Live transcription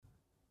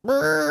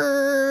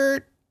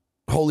Holy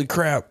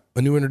crap,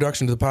 a new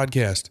introduction to the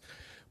podcast.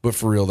 But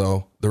for real,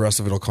 though, the rest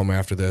of it will come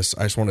after this.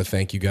 I just want to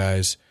thank you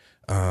guys.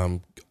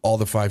 All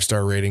the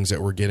 5-star ratings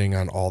that we're getting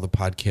on all the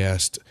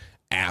podcast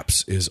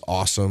apps is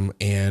awesome,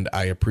 and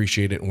I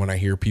appreciate it when I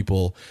hear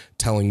people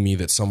telling me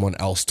that someone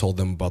else told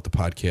them about the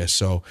podcast.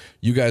 So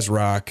you guys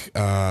rock.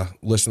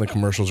 Listen to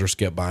commercials or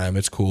skip by them.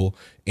 It's cool,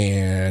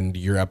 and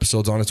your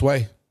episode's on its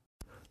way.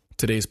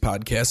 Today's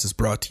podcast is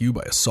brought to you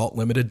by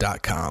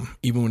AssaultLimited.com.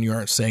 Even when you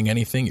aren't saying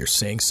anything, you're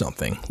saying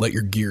something. Let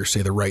your gear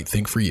say the right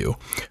thing for you.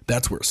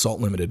 That's where Assault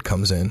Limited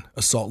comes in.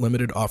 Assault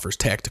Limited offers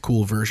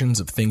tactical versions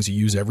of things you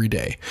use every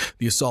day.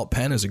 The Assault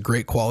Pen is a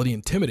great quality,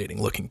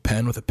 intimidating-looking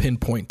pen with a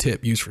pinpoint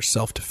tip used for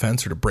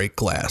self-defense or to break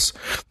glass.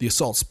 The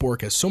Assault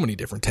Spork has so many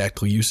different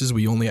tactical uses,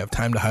 we only have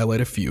time to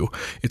highlight a few.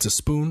 It's a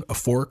spoon, a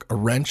fork, a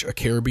wrench, a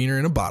carabiner,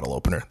 and a bottle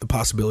opener. The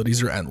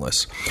possibilities are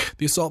endless.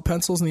 The Assault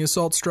Pencils and the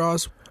Assault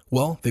Straws,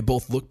 well, they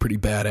both look pretty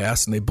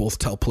badass, and they both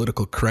tell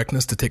political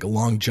correctness to take a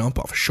long jump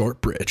off a short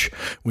bridge.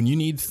 When you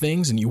need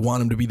things and you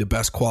want them to be the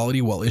best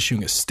quality while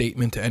issuing a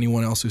statement to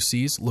anyone else who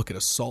sees, look at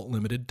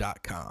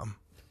AssaultLimited.com.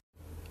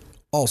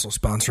 Also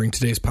sponsoring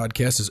today's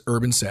podcast is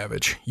Urban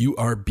Savage,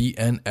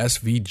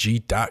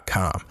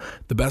 URBNSVG.com.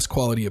 The best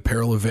quality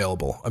apparel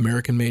available.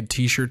 American-made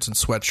t-shirts and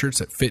sweatshirts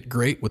that fit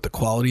great with the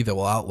quality that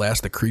will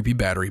outlast the creepy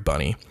battery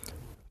bunny.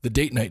 The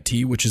Date Night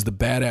Tee, which is the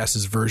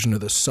badasses version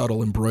of the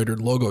subtle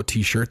embroidered logo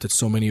t-shirt that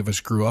so many of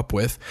us grew up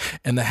with.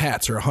 And the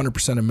hats are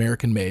 100%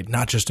 American-made,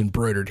 not just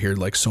embroidered here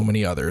like so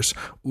many others.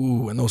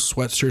 Ooh, and those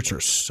sweatshirts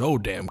are so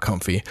damn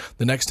comfy.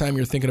 The next time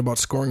you're thinking about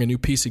scoring a new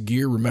piece of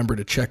gear, remember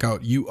to check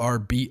out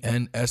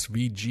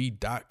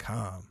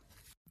URBNSVG.com.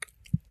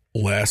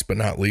 Last but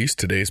not least,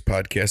 today's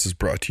podcast is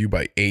brought to you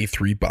by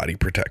A3 Body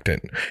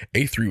Protectant.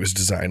 A3 was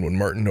designed when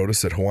Martin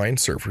noticed that Hawaiian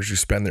surfers who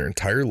spend their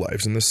entire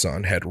lives in the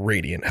sun had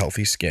radiant,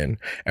 healthy skin.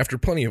 After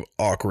plenty of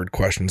awkward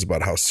questions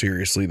about how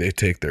seriously they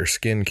take their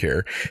skin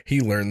care, he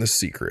learned the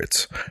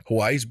secrets.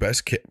 Hawaii's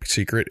best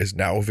secret is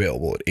now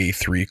available at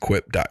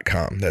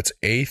A3Quip.com. That's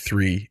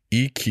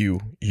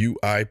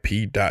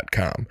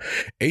A3EQUIP.com.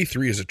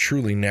 A3 is a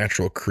truly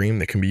natural cream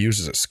that can be used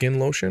as a skin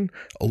lotion,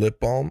 a lip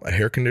balm, a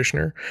hair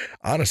conditioner,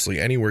 honestly,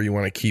 anywhere you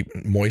want to keep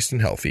moist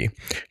and healthy.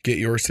 Get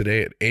yours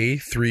today at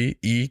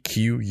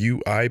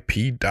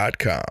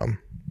A3EQUIP.com.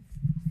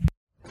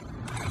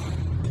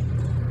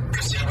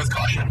 Proceed with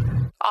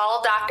caution.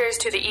 All doctors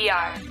to the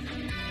ER.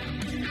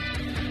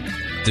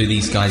 Do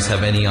these guys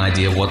have any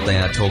idea what they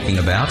are talking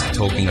about?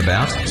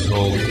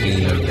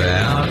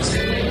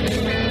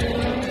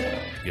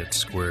 Get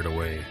squared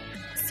away.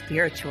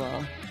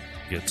 Spiritual.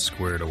 Get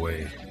squared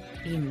away.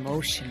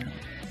 Emotional.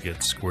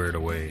 Get squared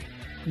away.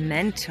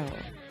 Mental.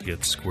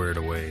 Get squared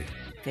away.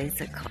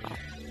 Physical.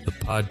 The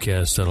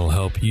podcast that'll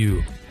help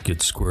you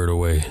get squared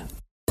away.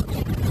 All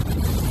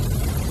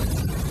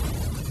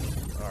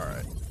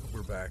right,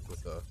 we're back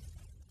with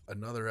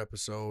another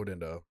episode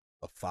and a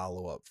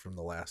follow-up from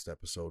the last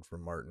episode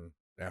from Martin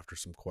after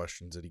some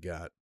questions that he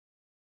got.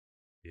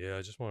 Yeah,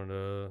 I just wanted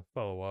to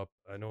follow up.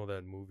 I know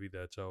that movie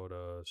that's out,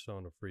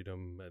 Sound of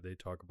Freedom, they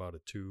talk about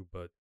it too,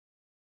 but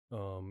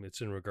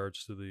it's in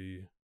regards to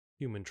the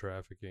human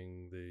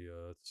trafficking,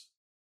 it's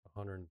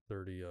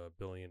 $130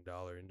 billion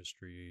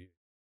industry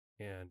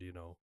and,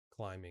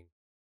 climbing.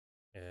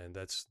 And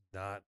that's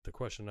not, the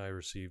question I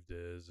received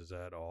is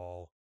that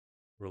all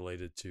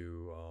related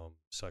to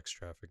sex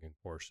trafficking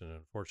portion?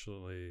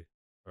 Unfortunately,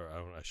 or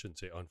I shouldn't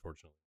say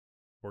unfortunately.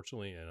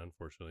 Fortunately and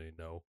unfortunately,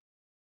 no.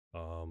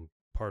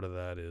 Part of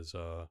that is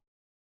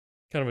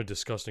kind of a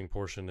disgusting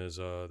portion is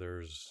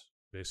there's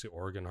basically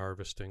organ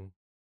harvesting.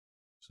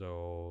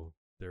 So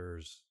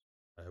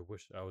I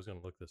wish I was going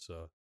to look this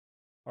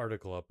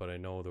article up, but I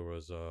know there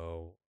was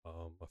a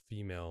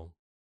female,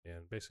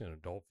 and basically an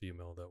adult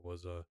female that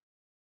was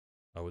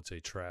I would say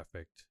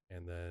trafficked,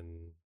 and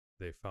then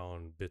they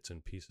found bits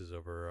and pieces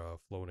of her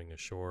floating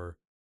ashore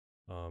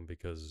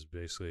because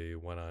basically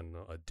went on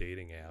a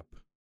dating app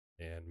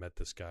and met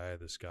this guy.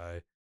 This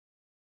guy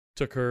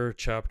took her,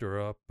 chopped her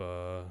up,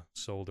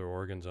 sold her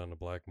organs on the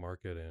black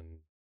market,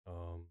 and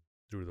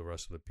threw the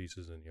rest of the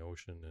pieces in the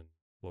ocean and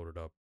floated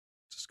up.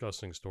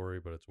 Disgusting story,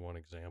 but it's one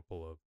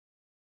example of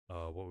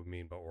what we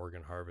mean by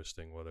organ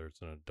harvesting, whether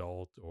it's an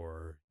adult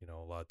or, a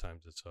lot of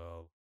times it's,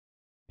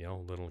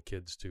 little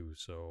kids too.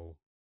 So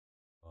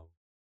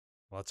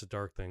lots of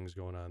dark things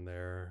going on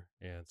there.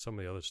 And some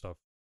of the other stuff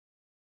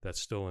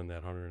that's still in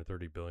that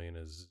 130 billion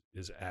is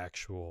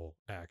actual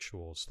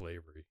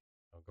slavery,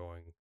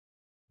 going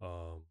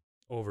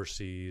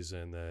overseas,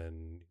 and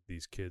then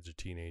these kids or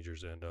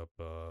teenagers end up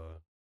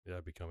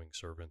becoming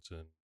servants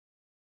in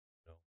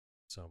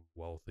some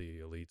wealthy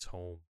elite's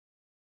home.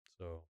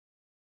 So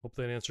hope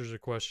that answers your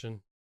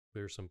question,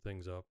 clears some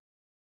things up.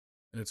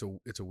 And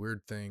it's a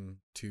weird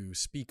thing to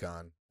speak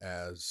on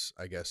as,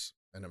 I guess,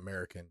 an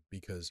American,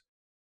 because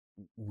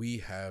we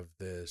have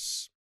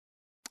this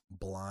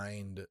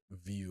blind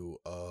view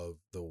of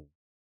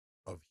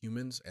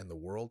humans and the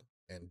world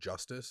and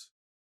justice,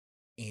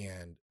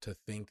 and to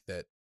think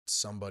that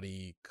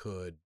somebody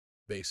could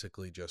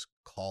basically just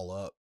call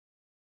up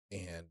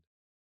and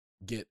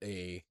get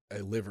a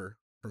liver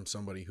from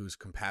somebody who's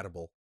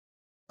compatible,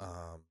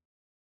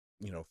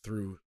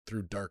 through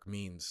dark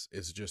means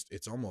is just,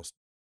 it's almost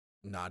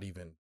not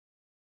even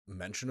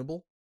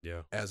mentionable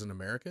as an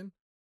American.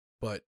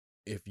 But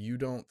if you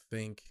don't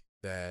think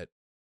that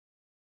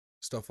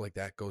stuff like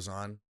that goes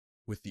on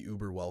with the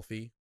uber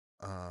wealthy,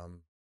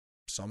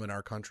 some in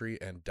our country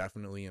and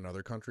definitely in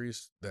other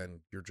countries,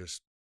 then you're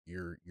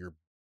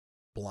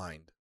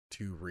blind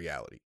to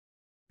reality,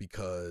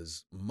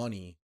 because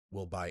money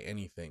will buy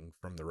anything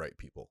from the right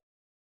people.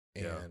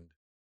 And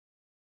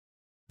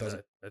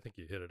I think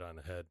you hit it on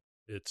the head.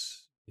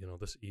 It's,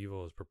 this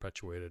evil is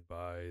perpetuated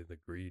by the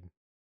greed.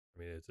 I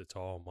mean, it's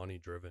all money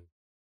driven,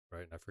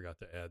 right? And I forgot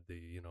to add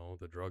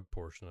the drug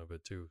portion of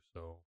it too.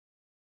 So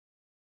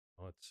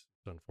it's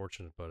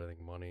unfortunate, but I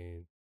think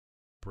money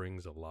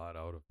brings a lot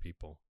out of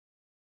people.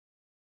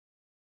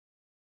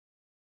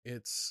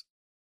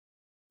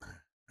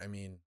 I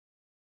mean,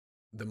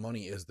 the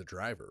money is the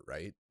driver,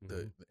 right?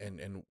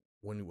 And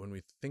when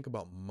we think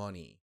about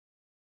money,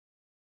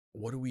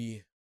 what do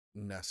we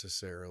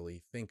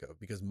necessarily think of?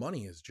 Because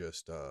money is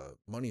just a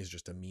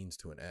means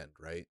to an end,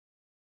 right?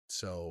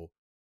 So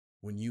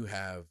when you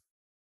have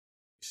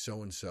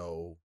so and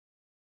so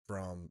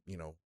from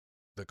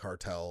the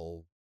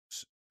cartel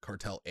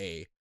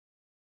A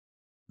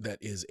that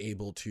is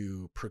able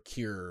to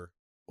procure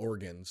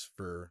organs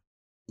for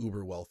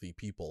uber wealthy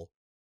people,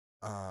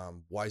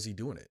 why is he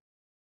doing it?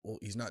 Well,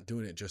 he's not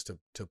doing it just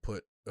to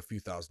put a few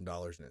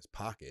 $1,000s in his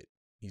pocket.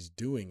 He's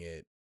doing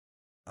it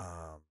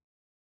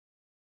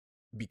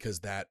because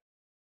that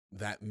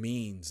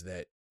means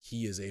that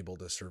he is able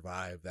to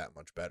survive that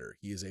much better.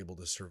 He is able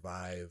to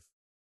survive,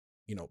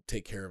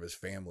 take care of his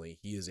family.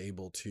 He is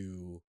able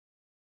to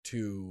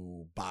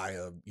buy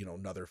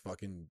another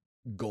fucking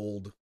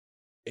gold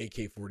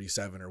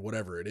AK-47 or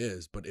whatever it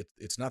is, but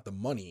it's not the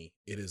money,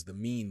 it is the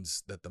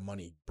means that the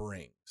money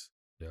brings.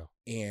 Yeah.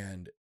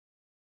 And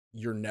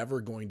you're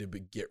never going to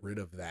get rid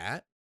of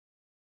that.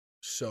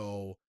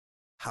 So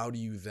how do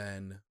you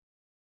then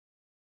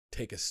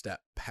take a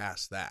step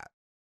past that?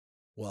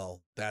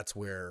 Well, that's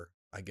where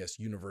I guess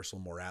universal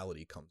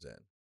morality comes in,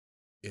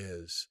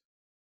 is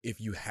if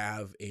you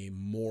have a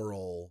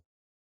moral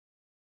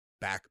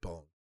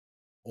backbone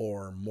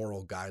or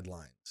moral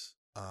guidelines,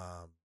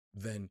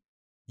 then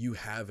you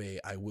have a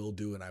I will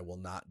do and I will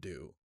not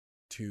do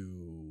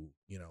to,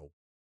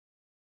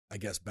 I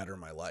guess, better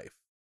my life.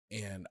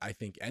 And I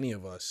think any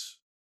of us,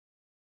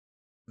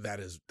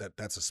 that's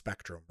a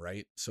spectrum,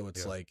 right? So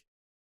it's like,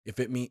 if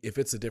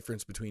it's the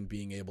difference between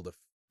being able to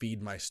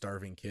feed my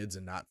starving kids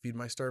and not feed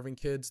my starving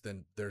kids,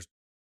 then there's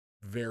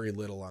very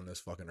little on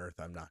this fucking earth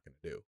I'm not going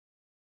to do.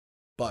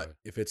 But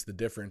if it's the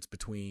difference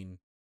between,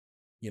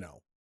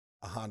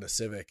 a Honda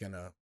Civic and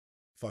a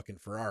fucking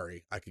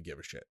Ferrari, I could give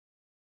a shit.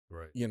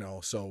 Right.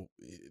 So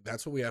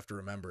that's what we have to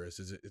remember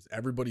is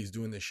everybody's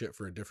doing this shit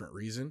for a different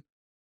reason.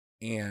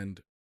 And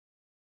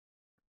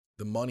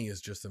the money is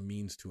just a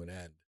means to an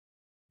end.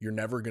 You're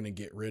never going to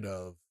get rid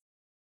of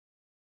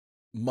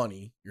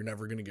money. You're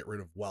never going to get rid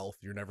of wealth.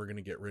 You're never going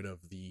to get rid of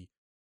the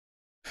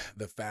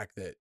fact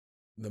that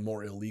the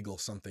more illegal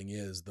something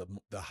is,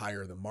 the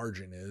higher the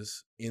margin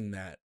is in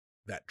that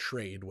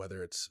trade,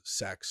 whether it's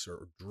sex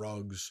or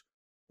drugs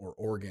or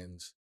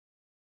organs.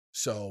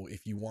 So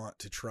if you want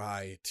to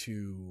try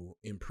to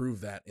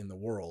improve that in the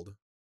world,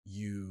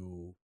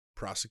 you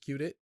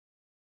prosecute it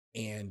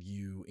and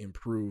you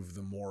improve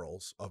the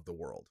morals of the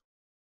world.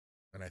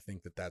 And I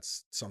think that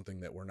that's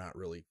something that we're not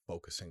really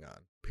focusing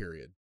on,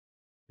 period.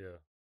 Yeah.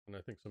 And I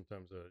think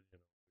sometimes,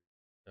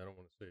 I don't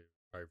want to say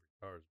ivory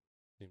towers, but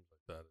it seems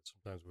like that.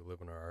 Sometimes we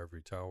live in our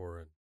ivory tower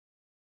and,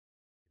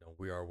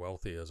 we are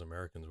wealthy as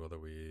Americans, whether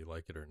we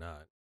like it or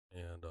not.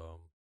 And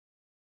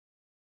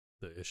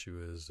the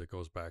issue is, it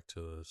goes back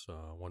to this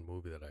one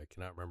movie that I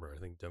cannot remember. I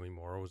think Demi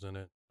Moore was in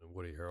it, and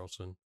Woody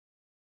Harrelson,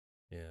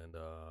 and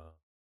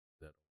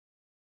that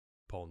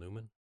Paul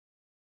Newman.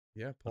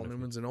 Yeah, Paul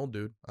Newman's an old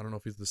dude. I don't know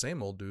if he's the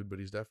same old dude, but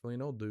he's definitely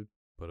an old dude.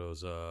 But it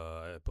was,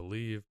 I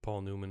believe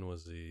Paul Newman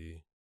was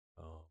I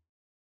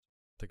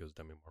think it was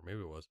Demi Moore.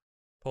 Maybe it was.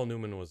 Paul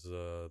Newman was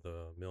the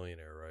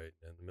millionaire, right?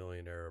 And the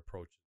millionaire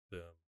approaches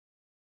them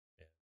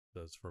and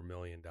says, for $1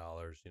 million, can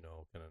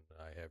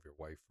I have your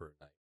wife for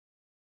a night?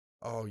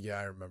 Oh, yeah,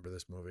 I remember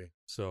this movie.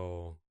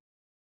 So,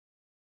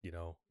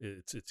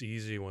 it's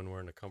easy when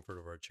we're in the comfort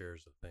of our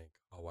chairs to think,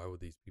 oh, why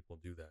would these people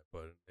do that?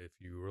 But if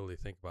you really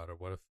think about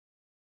it, what if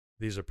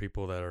these are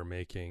people that are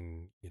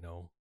making, let's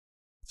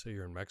say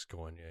you're in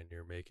Mexico and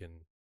you're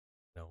making,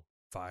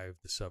 $5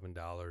 to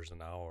 $7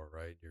 an hour,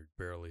 right? You're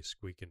barely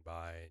squeaking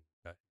by and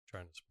you're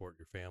trying to support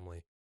your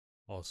family.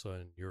 All of a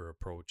sudden you're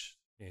approached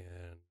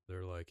and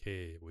they're like,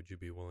 hey, would you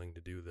be willing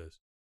to do this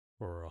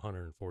for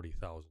 $140,000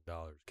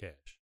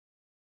 cash?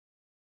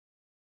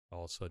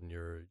 All of a sudden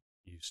you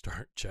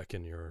start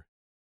checking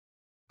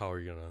how are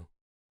you going to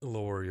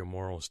lower your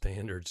moral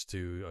standards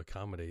to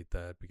accommodate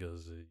that,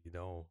 because,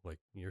 like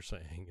you're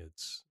saying,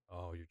 it's,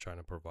 you're trying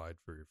to provide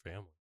for your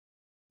family.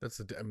 That's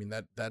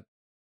that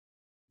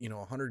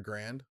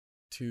 $100,000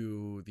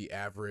 to the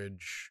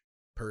average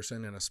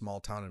person in a small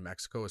town in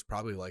Mexico is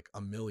probably like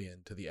 1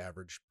 million to the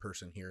average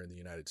person here in the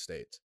United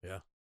States. Yeah.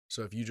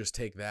 So if you just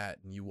take that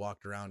and you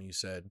walked around and you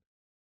said,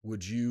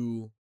 would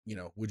you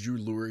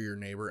lure your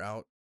neighbor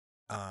out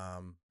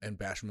and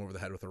bash him over the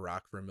head with a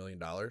rock for $1 million?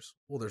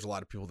 Well, there's a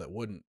lot of people that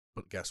wouldn't,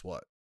 but guess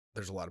what?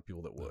 There's a lot of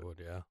people that would.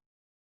 Yeah.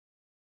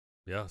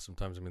 Yeah,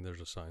 sometimes, I mean, there's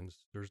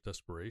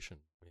desperation.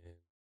 I mean,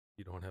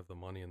 you don't have the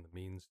money and the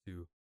means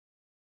to,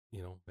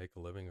 make a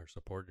living or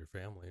support your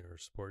family or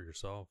support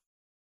yourself.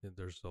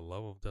 There's a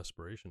level of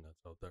desperation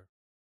that's out there.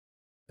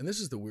 And this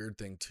is the weird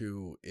thing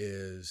too,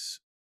 is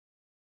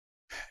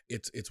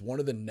it's one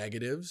of the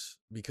negatives,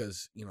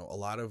 because, a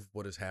lot of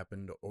what has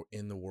happened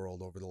in the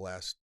world over the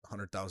last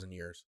 100,000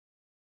 years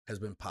has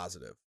been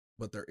positive,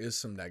 but there is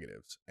some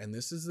negatives. And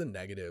this is the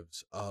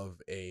negatives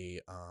of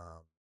the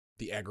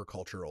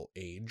agricultural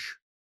age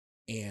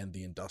and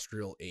the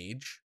industrial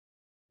age,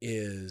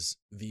 is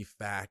the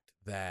fact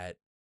that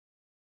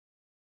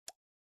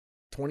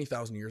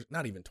 20,000 years,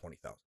 not even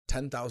 20,000,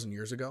 10,000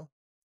 years ago,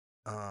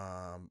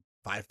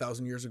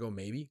 5,000 years ago,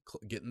 maybe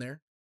getting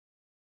there,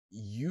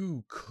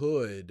 you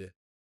could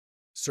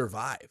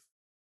survive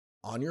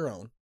on your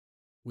own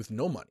with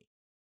no money.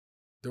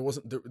 There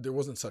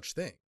wasn't such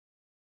thing.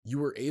 You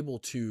were able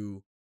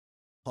to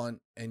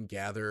hunt and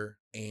gather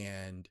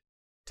and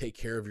take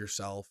care of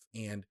yourself,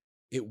 and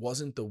it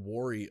wasn't the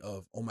worry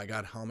of, oh my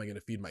God, how am I going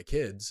to feed my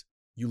kids?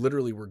 You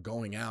literally were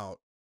going out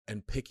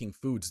and picking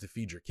foods to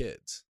feed your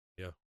kids.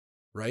 Yeah.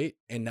 Right?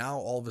 And now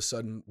all of a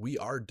sudden we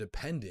are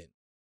dependent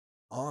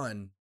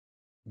on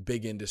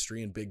big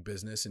industry and big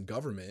business and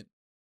government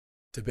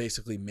to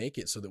basically make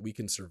it so that we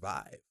can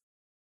survive.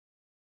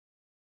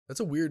 That's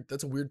a weird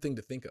thing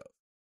to think of.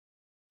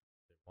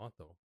 They want,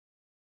 though.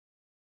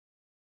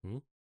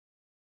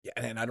 Yeah,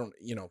 and I don't,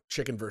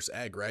 chicken versus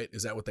egg, right?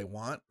 Is that what they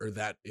want? Or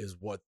that is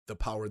what the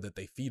power that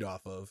they feed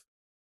off of?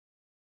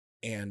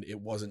 And it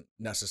wasn't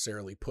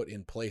necessarily put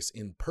in place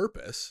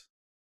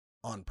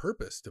on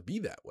purpose to be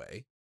that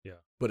way.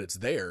 Yeah. But it's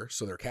there,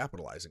 so they're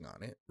capitalizing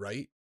on it,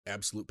 right?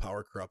 Absolute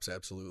power corrupts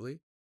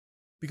absolutely.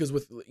 Because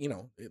with,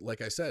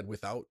 like I said,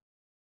 without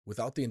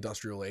the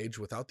industrial age,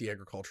 without the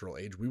agricultural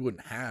age, we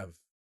wouldn't have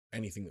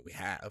anything that we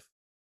have.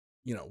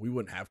 We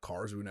wouldn't have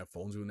cars, we wouldn't have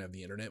phones, we wouldn't have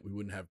the internet, we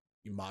wouldn't have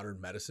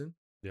modern medicine.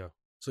 Yeah.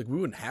 So we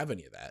wouldn't have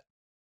any of that.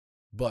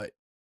 But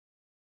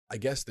I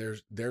guess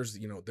there's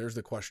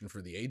the question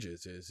for the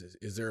ages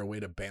is there a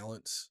way to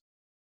balance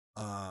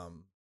the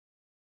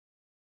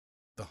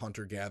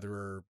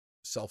hunter-gatherer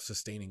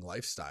self-sustaining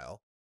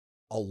lifestyle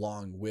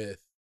along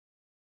with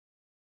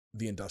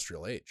the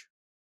industrial age?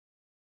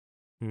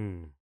 I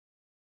don't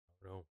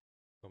know.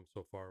 I'm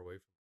so far away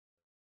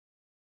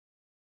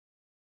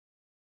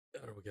from.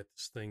 How do we get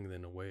this thing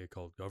in a way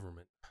called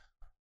government?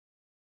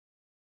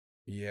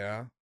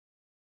 Yeah.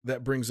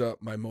 That brings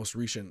up my most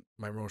recent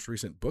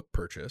book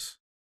purchase.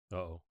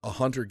 Uh-oh. A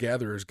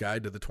Hunter-Gatherer's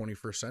Guide to the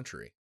 21st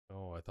Century.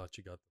 Oh, I thought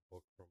you got the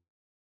book from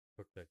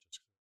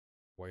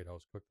White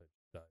House cook that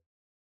just died.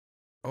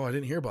 Oh, I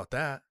didn't hear about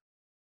that.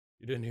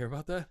 You didn't hear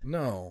about that?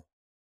 No.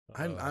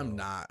 I'm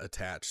not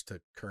attached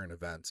to current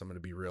events. I'm going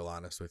to be real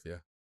honest with you.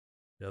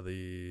 Yeah,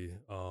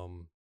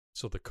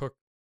 so the cook,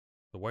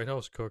 the White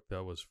House cook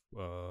that was,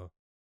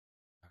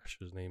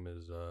 his name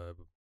is,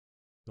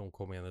 don't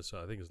quote me on this,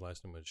 I think his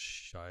last name was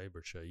Shaib.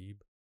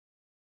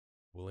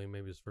 William,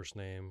 maybe his first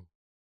name.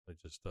 It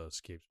just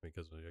escapes me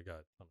because I got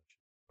a ton of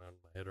shit around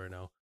my head right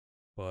now.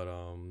 But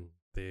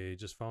they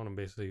just found him,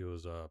 basically he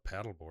was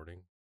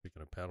paddleboarding,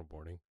 speaking of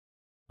paddleboarding,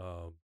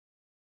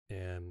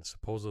 and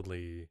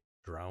supposedly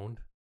drowned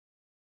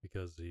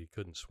because he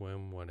couldn't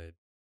swim, when it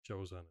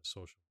shows on his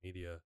social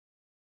media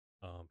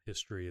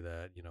history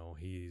that,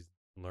 he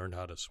learned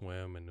how to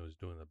swim and was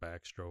doing the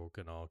backstroke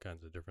and all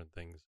kinds of different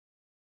things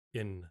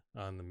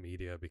on the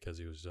media because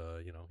he was,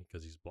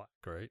 because he's black,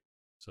 right?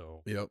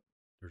 So yep,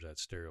 there's that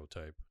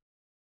stereotype.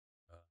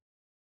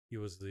 He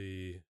was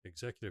the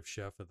executive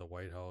chef at the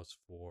White House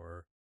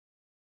for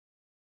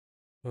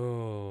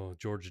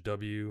George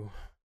W.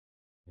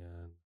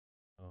 and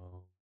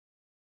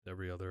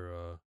every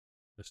other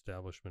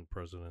establishment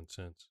president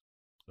since.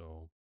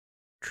 So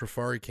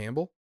Trifari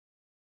Campbell,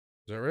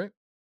 is that right?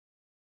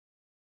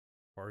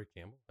 Trifari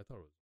Campbell? I thought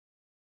it was.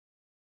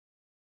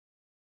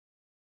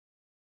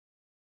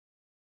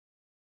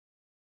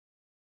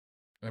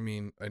 I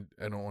mean, I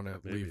don't want to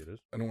leave.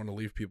 I don't want to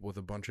leave people with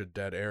a bunch of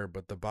dead air.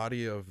 But the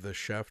body of the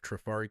chef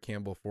Trifari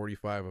Campbell,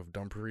 45, of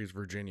Dumfries,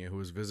 Virginia, who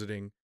was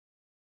visiting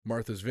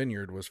Martha's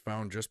Vineyard, was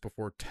found just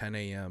before 10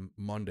 a.m.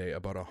 Monday,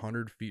 about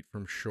 100 feet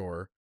from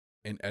shore,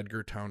 in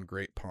Edgartown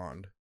Great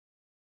Pond.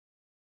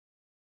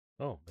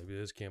 Oh, maybe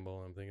it is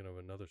Campbell. I'm thinking of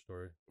another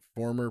story.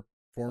 Former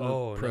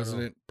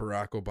President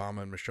Barack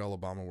Obama and Michelle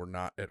Obama were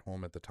not at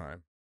home at the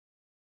time.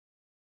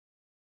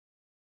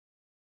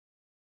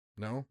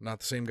 No, not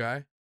the same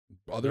guy.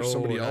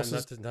 Somebody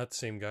else's. Not the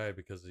same guy,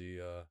 because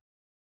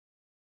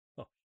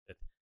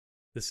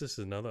this is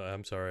another.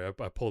 I'm sorry,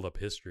 I pulled up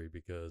history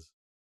because.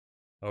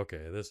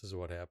 Okay, this is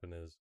what happened.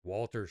 Is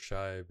Walter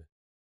Scheib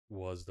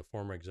was the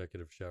former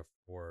executive chef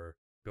for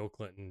Bill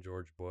Clinton,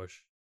 George Bush,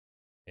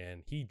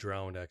 and he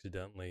drowned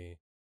accidentally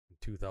in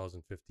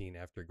 2015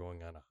 after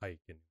going on a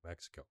hike in New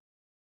Mexico.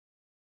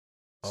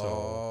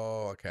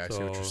 Oh, okay. I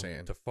see what you're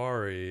saying.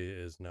 Tafari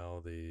is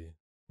now the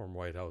former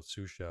White House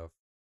sous chef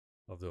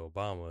of the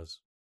Obamas,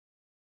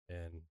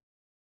 and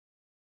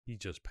he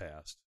just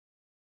passed.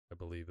 I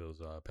believe it was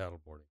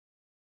paddleboarding.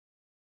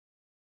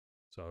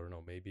 So I don't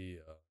know. Maybe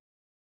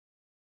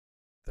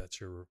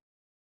that's your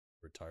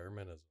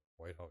retirement as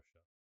a White House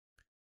chef.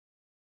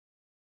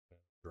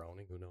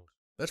 Drowning, who knows?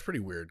 That's pretty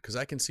weird because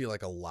I can see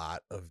like a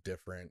lot of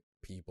different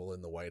people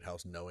in the White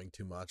House knowing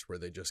too much where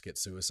they just get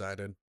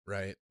suicided,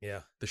 right?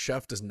 Yeah. The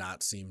chef does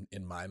not seem,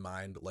 in my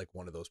mind, like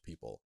one of those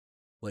people.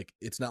 Like,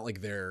 it's not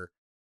like they're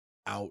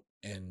out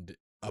and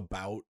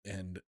about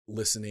and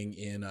listening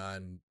in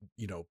on,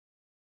 you know,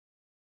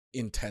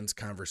 intense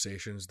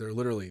conversations. They're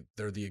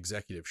the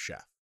executive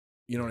chef.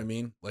 You know what I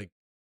mean? Like,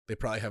 they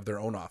probably have their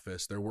own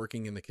office. They're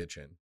working in the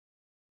kitchen.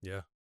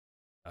 Yeah.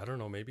 I don't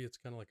know. Maybe it's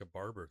kind of like a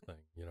barber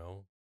thing, you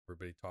know?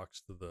 Everybody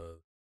talks to the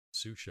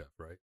sous chef,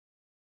 right?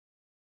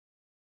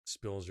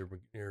 Spills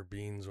your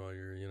beans while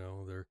you're, you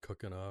know, they're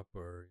cooking up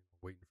or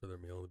waiting for their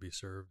meal to be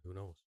served. Who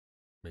knows?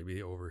 Maybe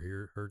they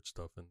heard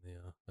stuff in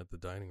the at the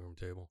dining room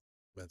table.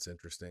 That's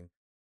interesting.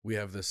 We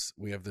have this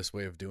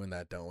way of doing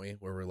that, don't we?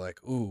 Where we're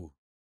like, ooh,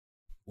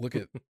 look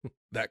at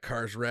that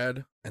car's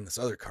red and this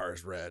other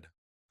car's red.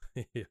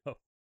 Yeah.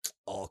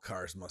 All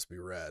cars must be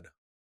red.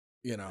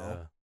 You know?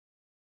 Yeah.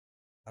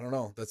 I don't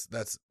know.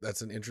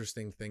 That's an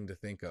interesting thing to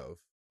think of.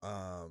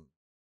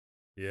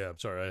 Yeah, I'm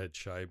sorry I had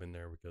Shibe in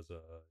there because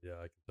yeah,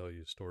 I can tell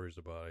you stories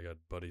about I got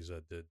buddies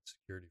that did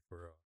security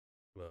for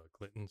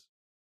Clinton's.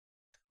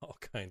 All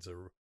kinds of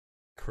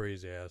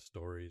crazy ass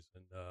stories,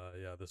 and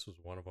yeah, this was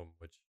one of them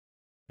which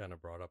kind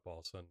of brought up all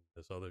of a sudden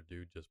this other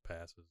dude just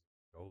passes.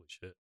 Holy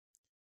shit.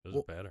 There's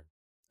a pattern.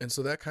 And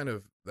so that kind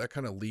of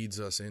leads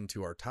us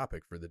into our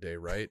topic for the day,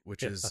 right?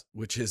 Which is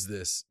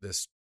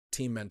this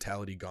team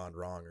mentality gone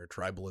wrong, or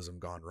tribalism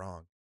gone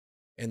wrong.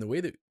 And the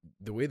way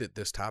that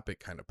this topic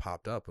kind of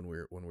popped up when we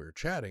were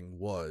chatting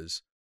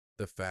was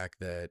the fact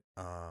that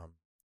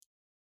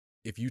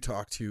if you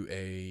talk to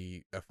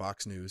a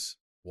Fox News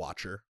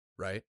watcher,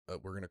 right?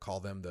 We're going to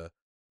call them the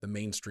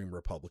mainstream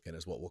Republican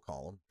is what we'll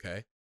call them,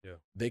 okay? Yeah.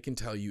 They can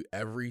tell you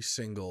every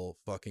single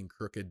fucking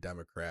crooked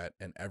Democrat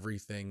and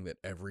everything that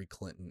every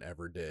Clinton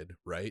ever did,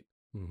 right?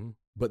 Mm-hmm.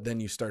 But then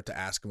you start to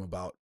ask them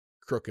about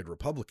crooked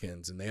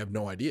Republicans and they have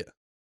no idea,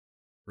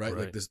 right?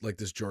 Like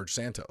this George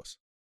Santos.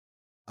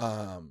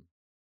 And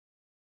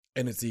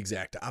it's the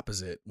exact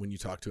opposite when you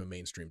talk to a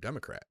mainstream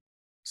Democrat.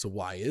 So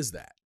why is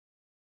that?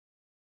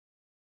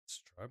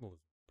 It's tribalism.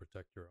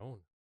 Protect your own.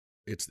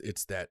 It's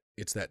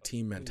that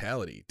team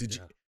mentality. Did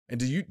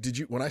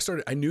you when I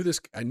started, I knew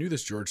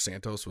this George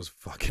Santos was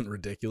fucking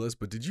ridiculous,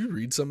 but did you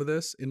read some of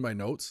this in my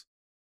notes?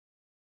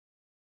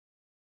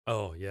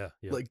 Oh yeah.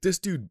 Like this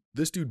dude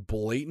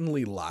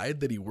blatantly lied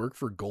that he worked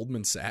for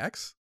Goldman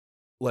Sachs.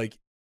 Like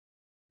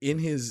in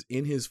his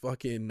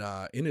fucking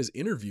in his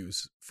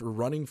interviews for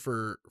running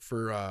for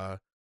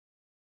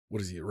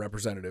what is he, a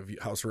representative,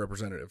 House of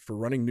Representative, for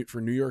running for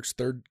New York's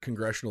 3rd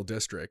congressional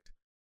district,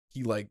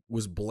 he like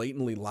was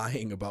blatantly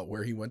lying about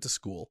where he went to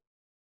school,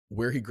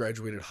 where he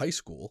graduated high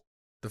school,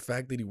 the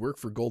fact that he worked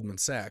for Goldman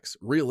Sachs.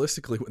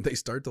 Realistically, when they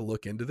start to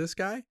look into this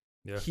guy,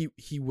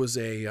 he was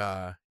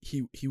a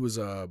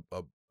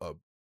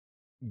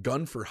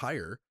gun for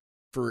hire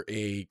for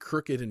a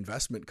crooked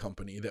investment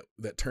company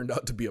that turned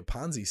out to be a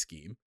Ponzi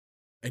scheme,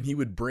 and he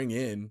would bring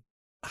in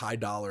high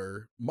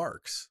dollar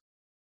marks,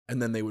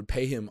 and then they would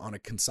pay him on a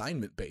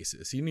consignment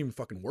basis. He didn't even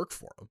fucking work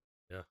for them.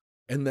 Yeah.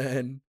 And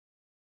then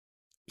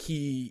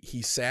he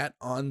sat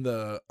on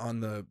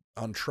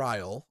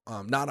trial,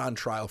 not on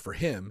trial for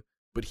him,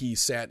 but he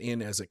sat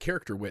in as a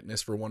character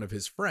witness for one of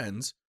his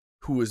friends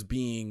who was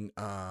being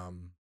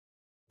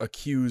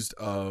accused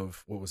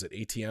of, what was it,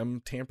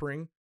 ATM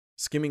tampering,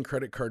 skimming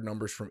credit card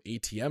numbers from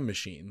ATM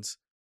machines.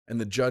 And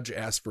the judge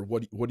asked for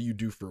what do you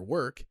do for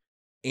work?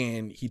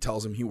 And he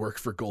tells him he worked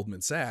for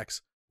Goldman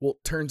Sachs. Well,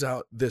 turns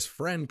out this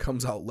friend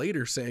comes out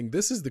later saying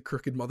this is the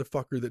crooked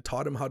motherfucker that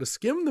taught him how to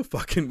skim the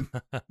fucking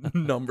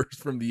numbers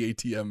from the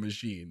ATM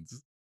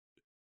machines.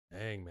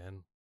 Dang,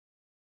 man.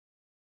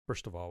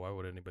 First of all, why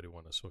would anybody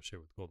want to associate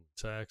with Goldman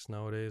Sachs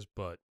nowadays?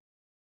 But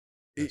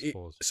I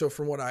suppose. So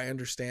from what I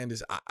understand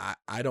is,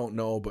 I don't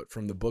know, but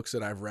from the books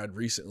that I've read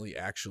recently,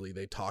 actually,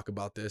 they talk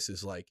about this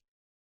is like,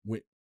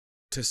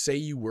 to say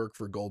you work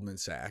for Goldman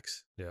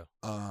Sachs,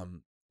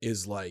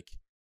 is like,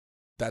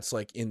 that's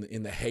like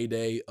in the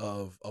heyday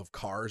of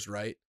cars,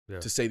 right? Yeah.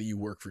 To say that you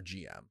work for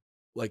GM,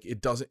 like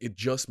it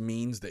just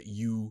means that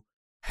you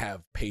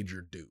have paid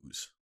your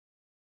dues.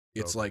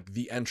 It's like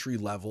the entry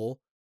level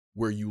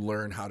where you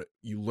learn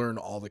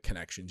all the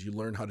connections, you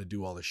learn how to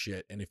do all the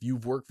shit. And if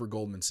you've worked for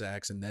Goldman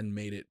Sachs and then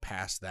made it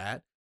past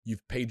that,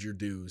 you've paid your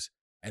dues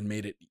and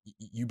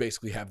you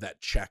basically have that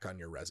check on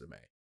your resume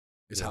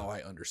is how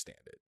I understand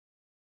it.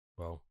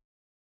 Well,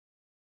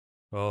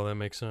 that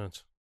makes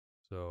sense.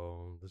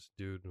 So this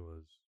dude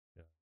was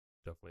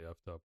definitely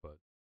effed up, but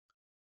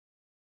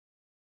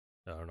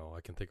I don't know.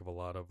 I can think of a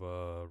lot of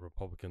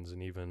Republicans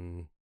and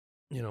even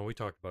We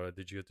talked about it.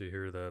 Did you get to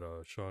hear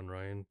that Sean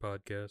Ryan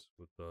podcast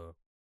with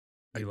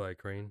Eli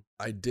Crane?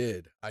 I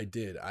did.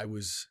 I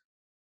was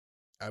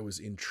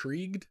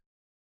intrigued.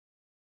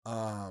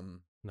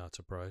 Not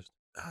surprised.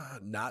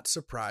 Not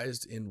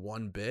surprised in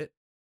one bit.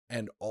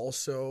 And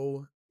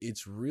also,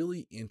 it's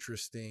really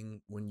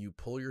interesting when you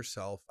pull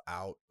yourself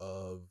out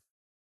of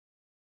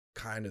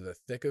kind of the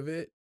thick of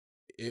it.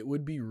 It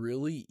would be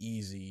really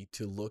easy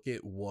to look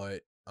at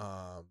what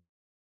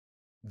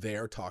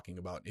they're talking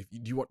about. If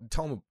you want,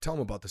 tell them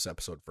about this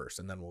episode first,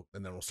 and then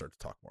we'll start to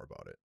talk more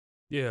about it.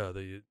 Yeah,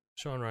 the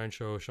Sean Ryan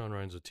show. Sean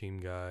Ryan's a team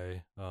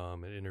guy.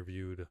 It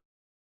interviewed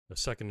a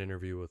second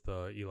interview with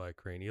Eli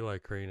Crane. Eli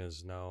Crane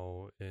is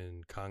now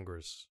in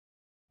Congress.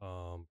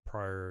 The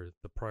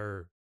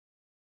prior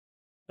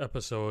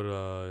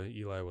episode,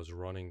 Eli was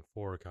running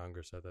for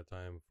Congress at that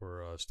time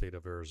for state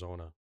of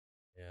Arizona,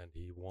 and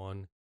he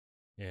won.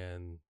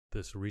 And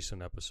this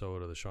recent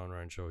episode of the Sean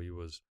Ryan show, he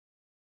was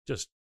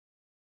just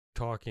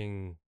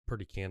talking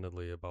pretty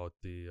candidly about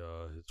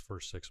his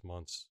first 6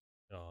 months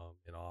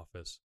in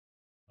office.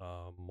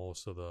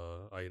 Most of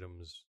the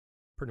items,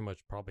 pretty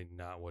much probably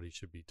not what he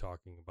should be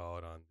talking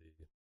about on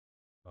the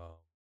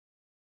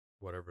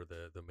whatever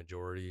the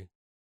majority,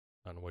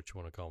 on what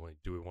you want to call them.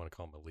 Do we want to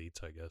call them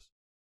elites? I guess.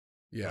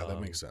 Yeah, that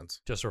makes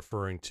sense. Just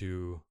referring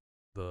to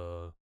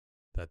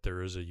that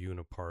there is a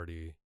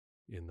uniparty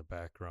in the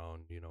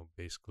background.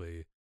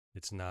 Basically,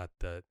 it's not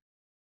that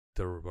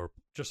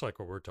just like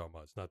what we're talking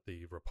about. It's not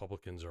the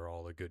Republicans are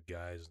all the good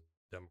guys, and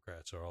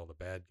Democrats are all the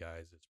bad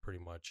guys. It's pretty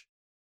much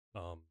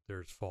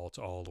there's faults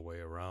all the way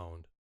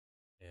around,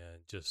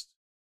 and just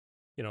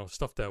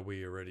stuff that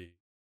we already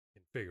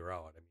can figure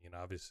out. I mean,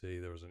 obviously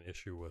there was an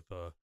issue with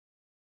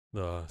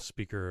the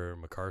Speaker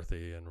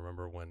McCarthy, and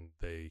remember when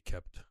they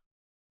kept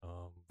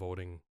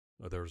voting?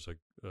 There was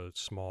a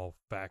small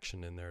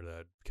faction in there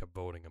that kept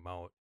voting him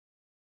out,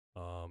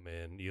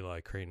 and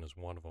Eli Crane is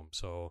one of them.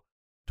 So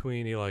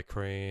between Eli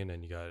Crane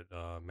and you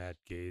got Matt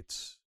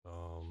Gaetz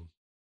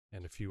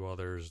and a few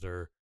others,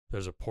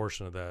 there's a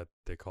portion of that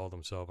they call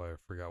themselves, I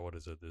forgot, what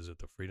is it? Is it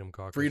the Freedom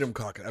Caucus? Freedom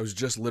Caucus. I was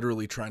just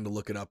literally trying to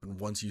look it up, and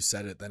once you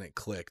said it, then it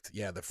clicked.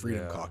 Yeah, the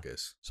Freedom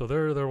Caucus. So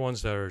they're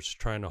ones that are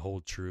trying to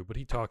hold true, but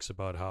he talks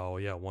about how,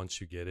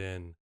 once you get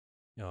in,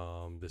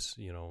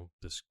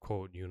 this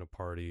quote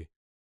uniparty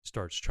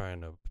starts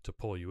trying to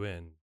pull you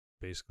in,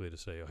 basically to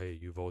say, oh, hey,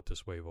 you vote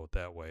this way, vote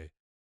that way.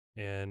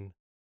 And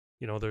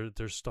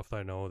there's stuff that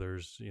I know.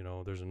 There's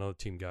another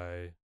team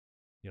guy,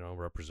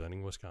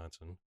 representing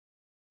Wisconsin,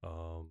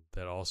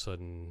 that all of a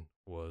sudden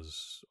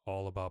was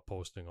all about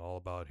posting, all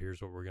about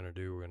here's what we're gonna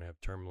do. We're gonna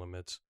have term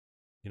limits.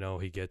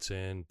 He gets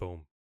in,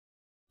 boom,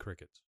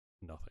 crickets,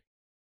 nothing,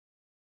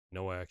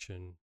 no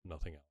action,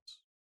 nothing else.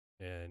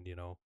 And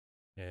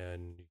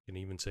and you can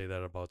even say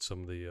that about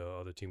some of the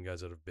other team guys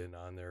that have been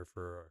on there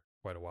for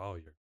quite a while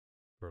here,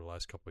 for the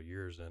last couple of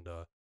years. And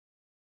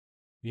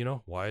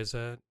why is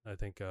that? I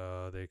think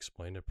they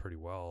explained it pretty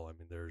well. I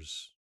mean,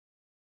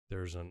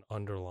 there's an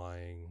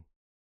underlying.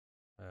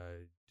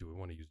 Do we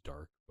want to use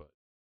dark? But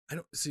I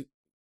don't see.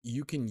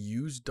 You can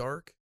use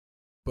dark,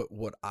 but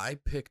what I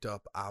picked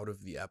up out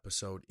of the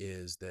episode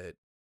is that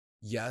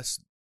yes,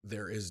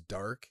 there is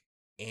dark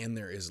and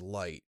there is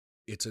light.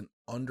 It's an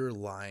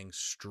underlying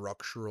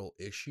structural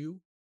issue,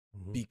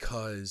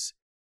 because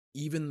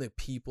even the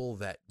people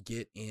that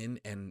get in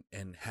and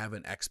have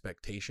an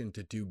expectation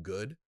to do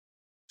good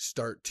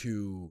start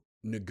to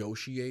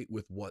negotiate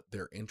with what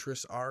their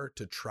interests are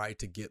to try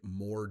to get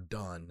more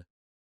done,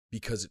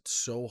 because it's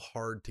so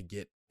hard to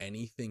get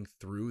anything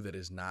through that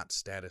is not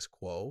status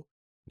quo,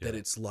 that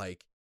it's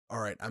like, all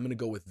right, I'm going to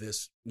go with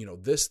this,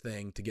 this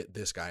thing to get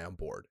this guy on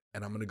board.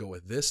 And I'm going to go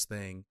with this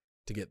thing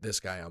to get this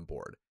guy on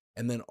board.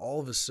 And then all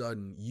of a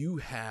sudden you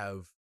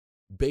have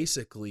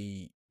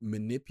basically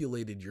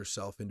manipulated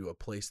yourself into a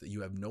place that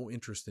you have no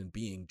interest in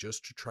being,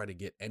 just to try to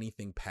get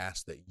anything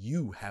passed that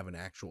you have an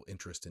actual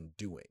interest in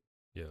doing.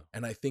 Yeah.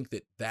 And I think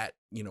that,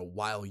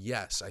 while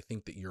yes, I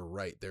think that you're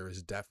right, there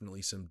is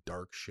definitely some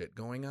dark shit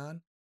going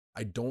on.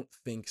 I don't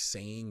think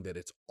saying that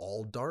it's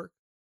all dark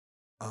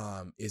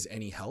is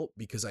any help,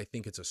 because I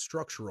think it's a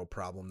structural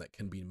problem that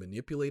can be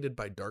manipulated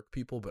by dark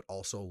people, but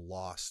also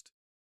lost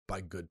by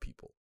good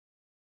people.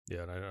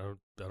 Yeah, and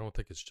I don't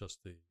think it's just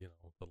the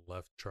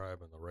left tribe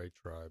and the right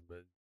tribe,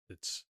 but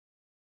it's,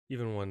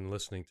 even when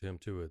listening to him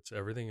too, it's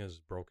everything is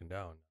broken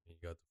down. You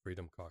got the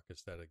Freedom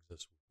Caucus that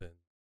exists within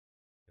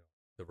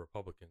the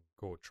Republican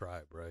quote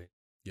tribe, right?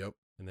 Yep.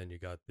 And then you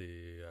got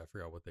I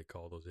forgot what they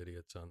call those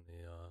idiots on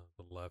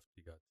the left.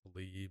 You got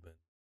Talib and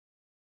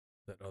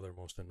that other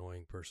most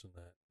annoying person,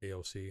 that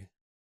AOC.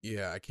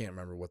 Yeah, I can't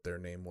remember what their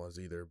name was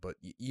either, but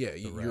yeah,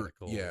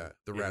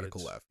 the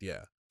radical left.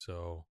 Yeah.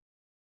 So,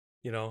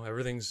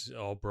 everything's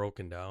all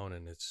broken down,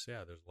 and it's,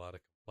 there's a lot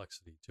of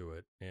complexity to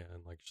it.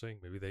 And like you're saying,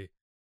 maybe they,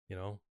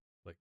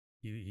 like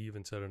he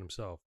even said it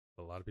himself,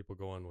 a lot of people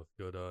go in with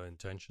good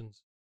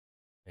intentions,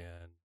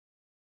 and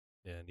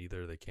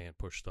either they can't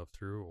push stuff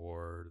through,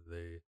 or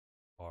they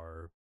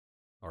are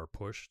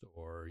pushed,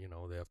 or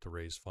they have to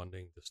raise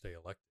funding to stay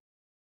elected.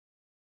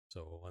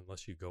 So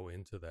unless you go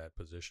into that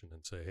position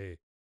and say, hey,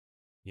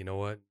 you know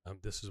what,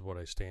 this is what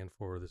I stand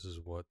for, this is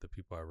what the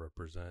people I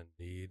represent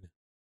need,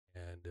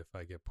 and if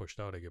I get pushed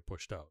out, I get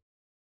pushed out.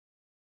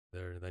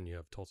 Then you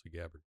have Tulsi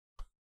Gabbard.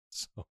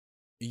 So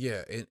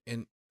Yeah,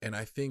 and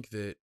I think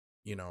that,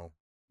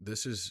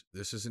 this is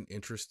an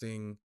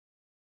interesting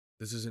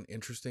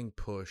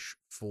push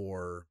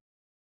for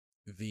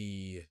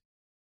the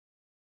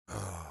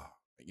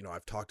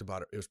I've talked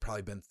about it. It was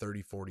probably been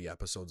 30-40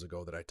 episodes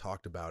ago that I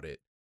talked about it,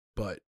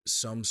 but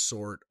some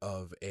sort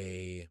of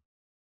a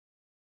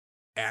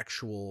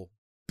actual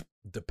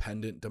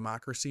dependent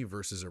democracy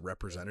versus a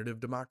representative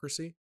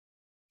democracy,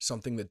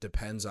 something that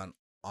depends on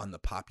the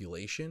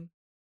population,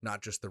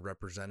 not just the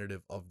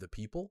representative of the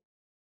people.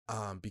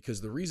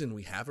 Because the reason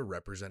we have a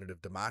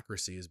representative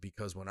democracy is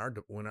because when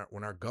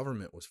our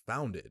government was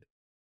founded,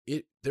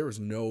 there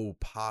was no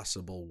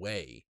possible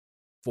way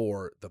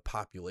for the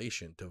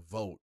population to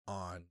vote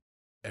on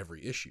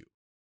every issue.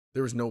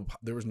 There was no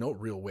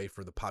real way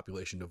for the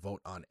population to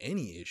vote on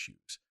any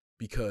issues,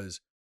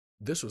 because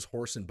this was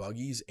horse and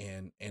buggies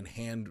and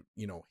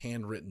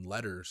handwritten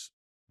letters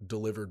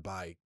delivered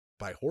by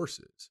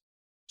horses.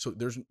 So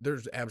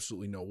there's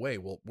absolutely no way.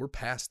 Well, we're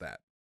past that.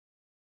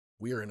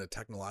 We are in a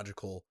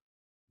technological,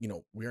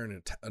 we're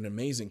in an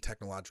amazing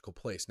technological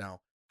place.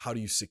 Now, how do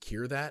you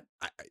secure that?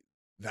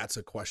 That's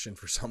a question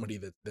for somebody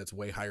that's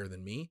way higher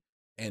than me.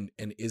 And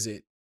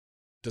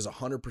does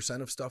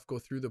 100% of stuff go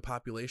through the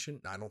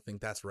population? I don't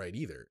think that's right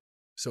either.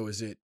 So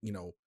is it,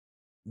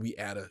 we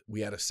add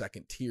a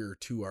second tier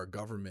to our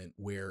government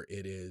where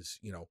it is,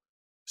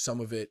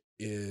 some of it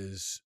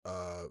is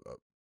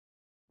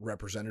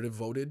representative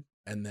voted,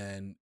 and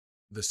then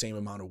the same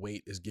amount of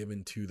weight is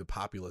given to the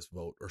populist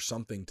vote or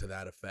something to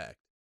that effect.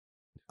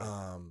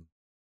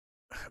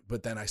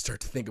 But then I start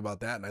to think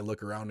about that and I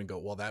look around and go,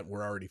 well,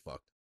 we're already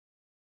fucked.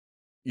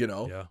 Yeah.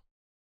 I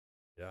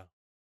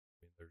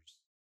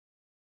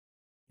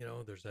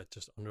mean, there's that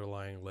just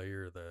underlying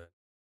layer that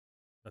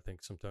I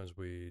think sometimes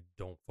we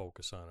don't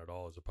focus on at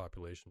all as a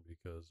population,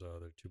 because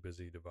they're too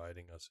busy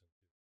dividing us into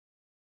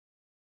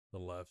the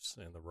lefts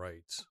and the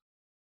rights.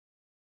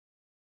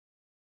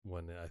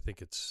 When I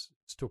think it's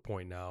to a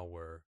point now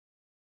where,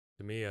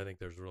 to me, I think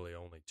there's really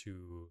only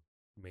two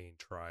main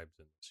tribes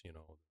in this,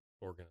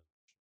 organization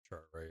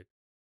chart, right?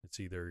 It's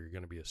either you're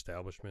going to be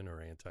establishment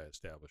or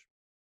anti-establishment.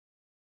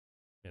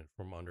 And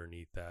from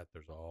underneath that,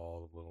 there's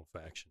all the little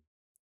faction.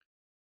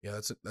 Yeah,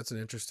 that's an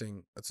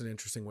interesting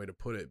way to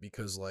put it,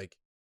 because like,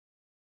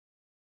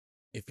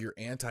 if you're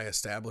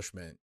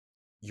anti-establishment,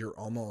 you're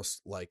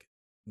almost like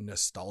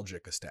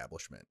nostalgic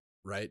establishment,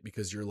 right?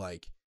 Because you're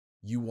like,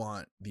 you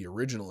want the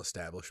original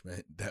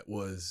establishment that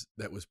was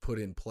put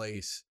in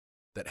place,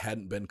 that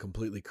hadn't been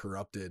completely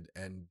corrupted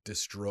and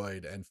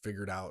destroyed and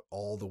figured out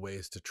all the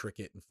ways to trick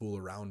it and fool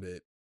around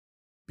it,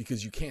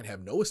 because you can't have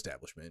no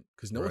establishment,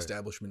 because no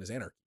establishment is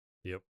anarchy.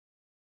 Yep.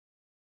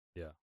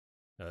 Yeah.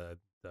 I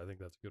think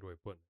that's a good way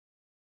of putting it.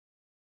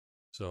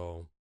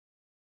 So,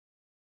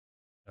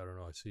 I don't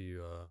know. I see,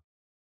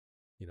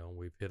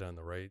 we've hit on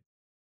the right,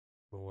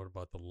 but what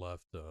about the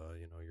left?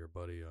 Your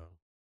buddy,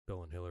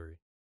 Bill and Hillary.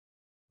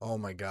 Oh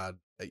my God.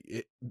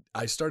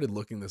 I started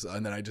looking this,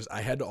 and then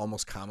I had to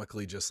almost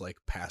comically just like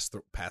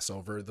pass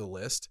over the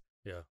list.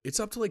 Yeah. It's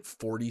up to like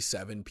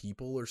 47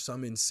 people or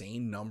some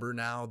insane number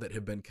now that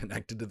have been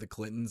connected to the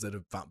Clintons that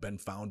have been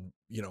found,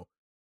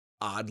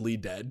 oddly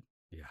dead.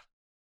 Yeah.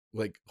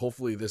 Like,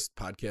 hopefully this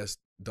podcast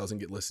doesn't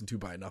get listened to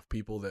by enough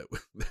people that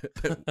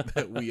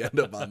we end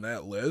up on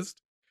that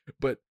list.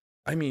 But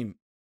I mean,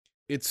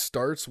 it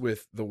starts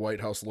with the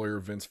White House lawyer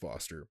Vince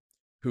Foster,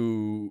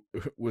 who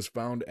was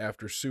found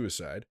after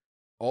suicide,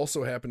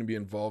 also happened to be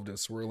involved in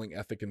swirling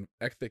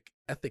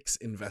ethics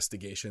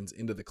investigations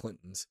into the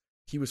Clintons.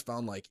 He was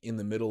found like in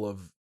the middle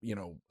of,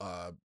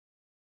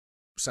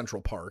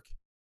 Central Park,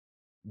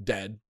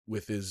 dead,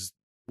 with his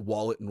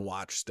wallet and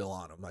watch still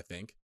on him, I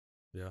think.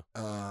 Yeah.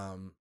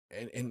 And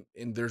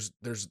there's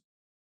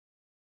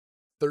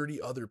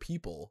 30 other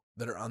people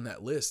that are on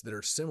that list that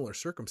are similar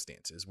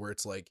circumstances, where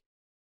it's like,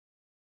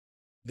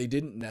 they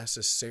didn't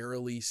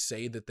necessarily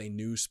say that they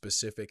knew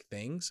specific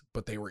things,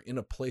 but they were in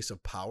a place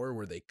of power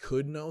where they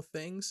could know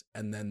things,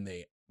 and then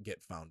they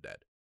get found dead.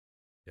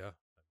 Yeah.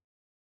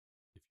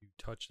 If you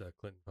touch that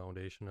Clinton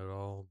Foundation at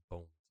all,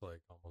 boom, it's like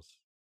almost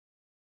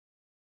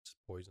it's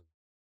poison.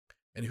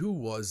 And who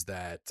was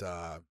that?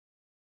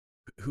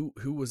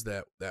 Who was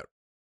that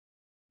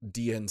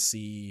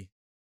DNC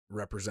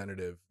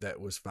representative that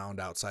was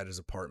found outside his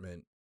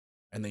apartment,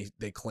 and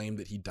they claimed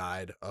that he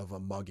died of a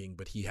mugging,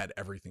 but he had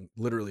everything,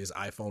 literally his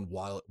iPhone,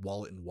 wallet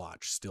and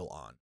watch still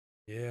on.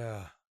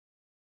 Yeah.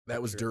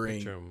 That was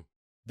during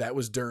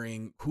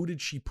who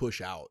did she push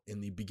out in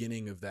the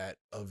beginning of that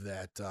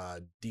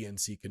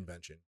DNC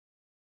convention?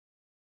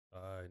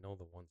 I know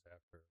the ones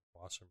after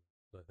Wasserman,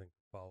 I think,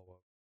 follow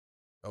up.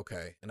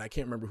 Okay. And I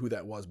can't remember who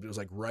that was, but it was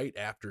like right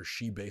after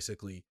she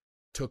basically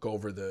took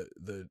over the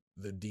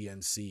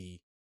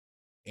DNC,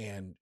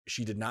 and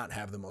she did not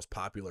have the most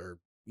popular,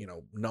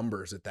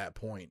 numbers at that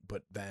point,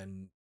 but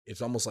then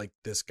it's almost like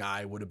this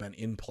guy would have been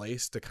in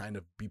place to kind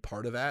of be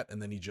part of that,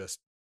 and then he just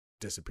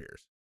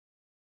disappears.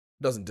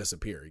 Doesn't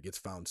disappear. He gets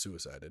found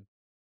suicided.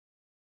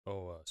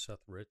 Oh,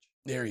 Seth Rich.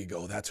 There you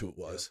go. That's who it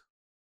was.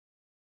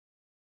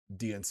 Yep.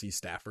 DNC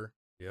staffer.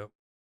 Yep.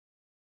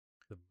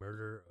 The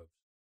murder of.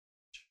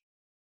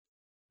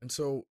 And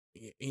so,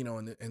 you know,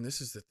 and this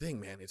is the thing,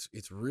 man.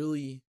 It's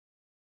really,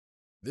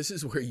 this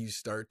is where you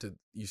start to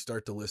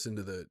listen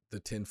to the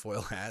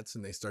tinfoil hats,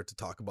 and they start to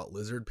talk about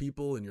lizard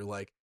people, and you're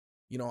like,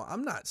 you know,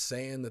 I'm not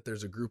saying that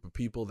there's a group of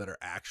people that are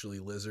actually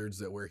lizards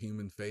that wear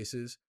human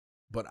faces,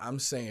 but I'm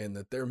saying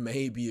that there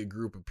may be a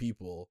group of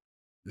people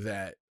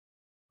that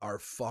are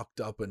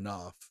fucked up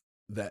enough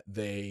that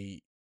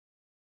they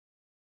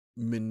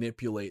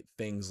manipulate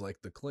things like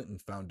the Clinton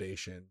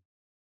Foundation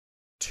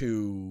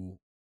to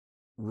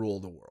rule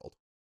the world,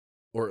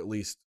 or at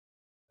least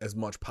as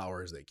much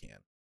power as they can.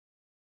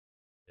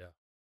 Yeah.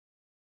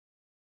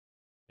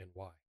 And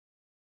why?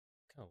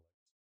 Kind of.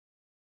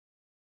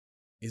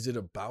 Is it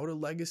about a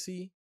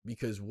legacy?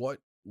 Because what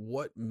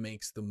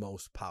makes the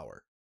most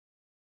power?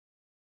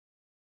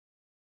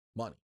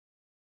 Money.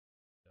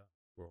 Yeah.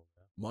 World.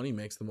 Yeah. Money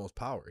makes the most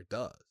power. It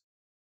does.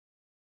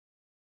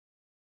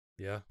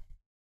 Yeah.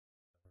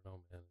 I don't know,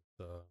 man.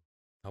 It's,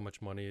 how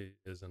much money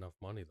is enough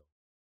money, though?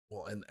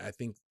 Well, and I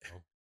think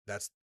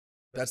that's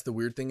the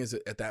weird thing, is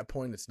that at that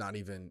point it's not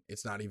even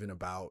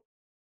about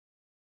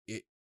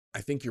it.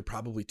 I think you're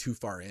probably too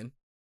far in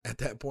at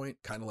that point,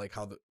 kind of like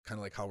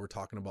how we're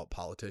talking about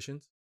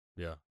politicians.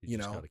 Yeah, you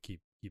just know, got to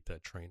keep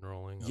that train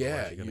rolling. Yeah,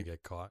 Otherwise you're gonna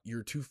get caught.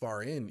 You're too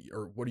far in,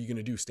 or what are you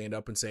gonna do? Stand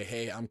up and say,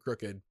 "Hey, I'm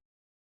crooked."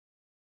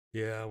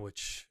 Yeah,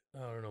 which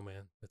I don't know,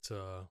 man. It's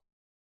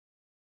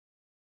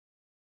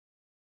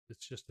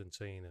just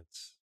insane.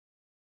 It's,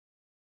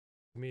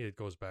 to me, it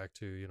goes back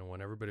to, you know,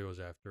 when everybody was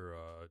after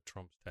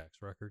Trump's tax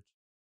records,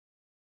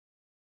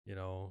 you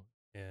know,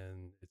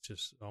 and it's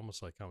just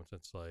almost like common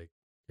sense. Like,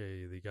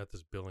 hey, they got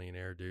this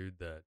billionaire dude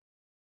that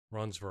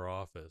runs for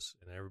office,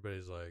 and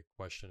everybody's like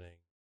questioning,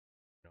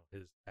 you know,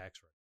 his tax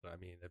record. I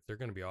mean, if they're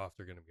going to be off,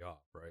 they're going to be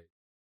off, right?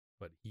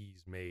 But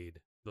he's made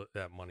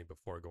that money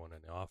before going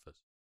into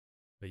office.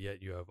 But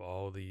yet you have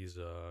all these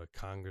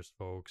Congress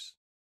folks.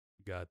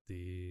 You got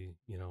the,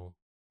 you know,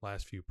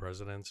 last few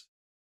presidents.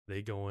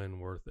 They go in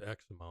worth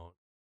X amount,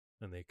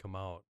 and they come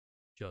out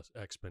just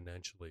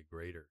exponentially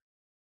greater.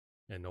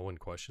 And no one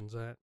questions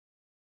that.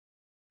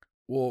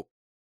 Well,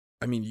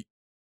 I mean,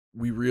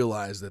 we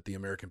realize that the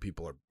American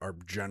people are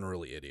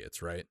generally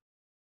idiots, right?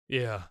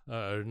 Yeah,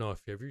 I don't know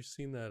if have you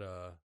seen that.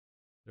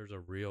 There's a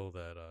reel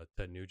that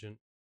Ted Nugent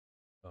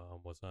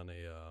was on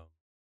a.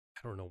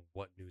 I don't know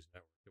what news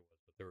network it was,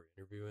 but they were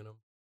interviewing him,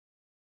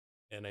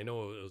 and I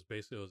know it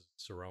was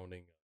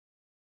surrounding.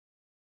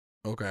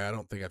 Okay, I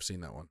don't think I've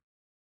seen that one.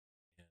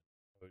 Yeah,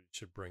 I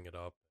should bring it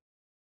up,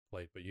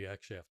 but you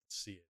actually have to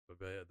see it.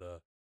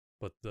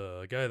 But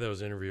the guy that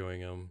was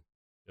interviewing him,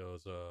 it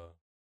was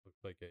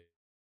looked like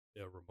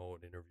a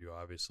remote interview,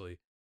 obviously,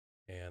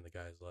 and the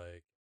guy's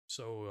like,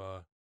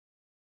 so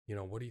you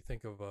know, what do you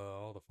think of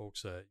all the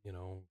folks that, you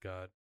know,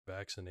 got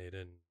vaccinated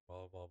and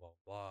blah blah blah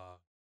blah,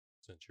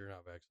 since you're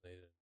not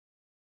vaccinated?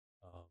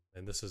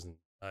 And this isn't,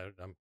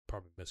 I'm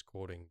probably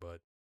misquoting,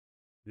 but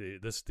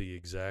this is the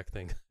exact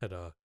thing that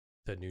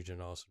Ted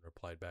Nugent also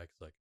replied back.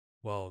 It's like,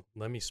 well,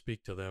 let me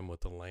speak to them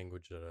with the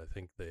language that I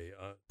think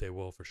they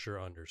will for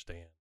sure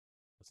understand.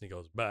 And he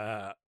goes,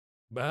 bah,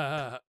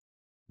 bah,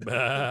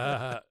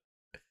 bah.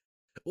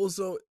 Well,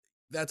 so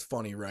that's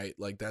funny, right?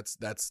 Like that's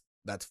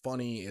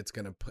funny. It's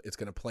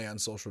gonna play on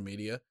social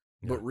media,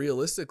 but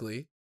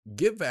realistically,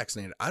 get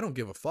vaccinated. I don't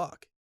give a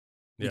fuck,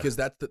 because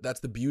that's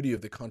the beauty of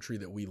the country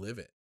that we live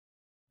in.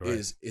 Right.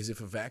 Is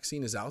if a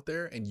vaccine is out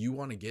there and you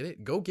want to get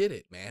it, go get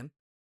it, man.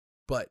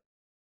 But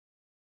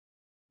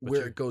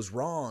where it goes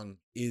wrong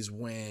is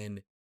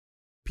when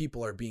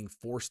people are being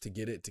forced to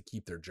get it to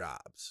keep their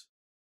jobs,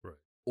 right?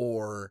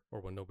 Or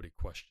when nobody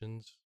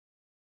questions,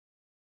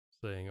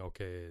 saying,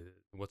 okay,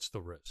 what's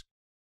the risk?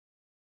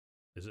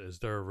 Is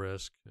there a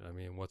risk? I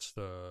mean, what's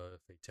the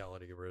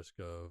fatality risk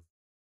of,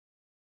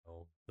 you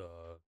know, the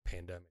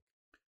pandemic?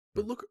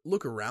 But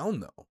look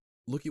around, though.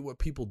 Look at what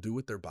people do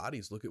with their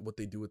bodies. Look at what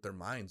they do with their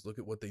minds. Look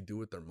at what they do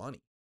with their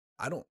money.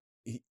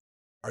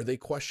 Are they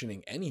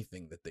questioning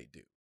anything that they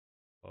do?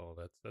 Oh,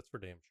 that's for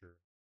damn sure.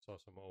 Saw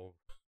some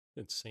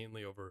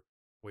insanely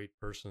overweight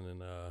person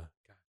in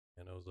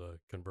and it was a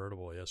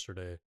convertible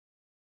yesterday.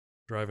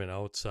 Driving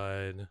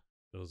outside,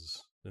 it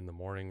was in the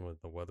morning when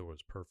the weather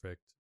was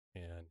perfect,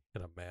 and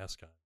had a mask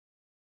on,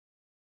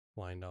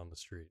 flying down the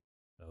street.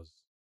 That was.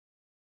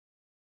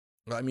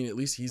 Well, I mean, at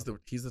least he's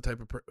the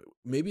type of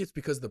maybe it's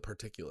because of the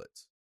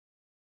particulates.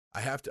 I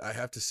have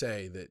to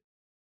say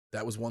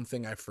that was one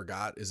thing I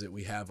forgot, is that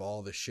we have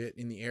all the shit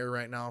in the air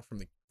right now from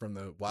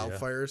the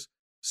wildfires. Yeah.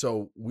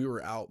 So we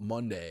were out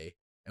Monday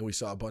and we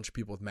saw a bunch of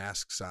people with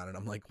masks on, and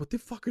I'm like, what the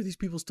fuck are these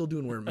people still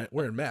doing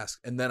wearing masks?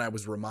 And then I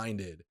was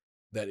reminded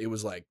that it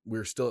was like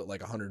we're still at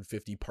like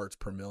 150 parts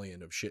per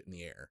million of shit in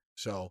the air.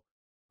 So,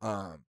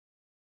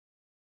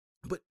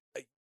 but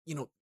you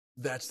know,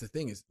 that's the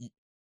thing, is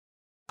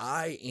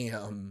I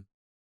am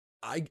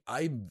I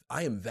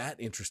am that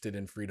interested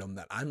in freedom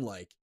that I'm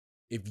like,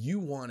 if you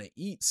want to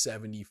eat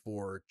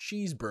 74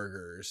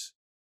 cheeseburgers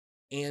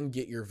and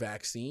get your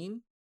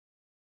vaccine,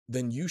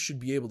 then you should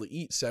be able to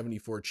eat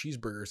 74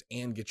 cheeseburgers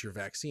and get your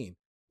vaccine.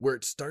 Where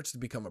it starts to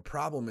become a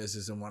problem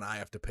is when I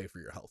have to pay for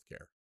your health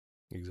care.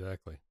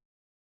 Exactly.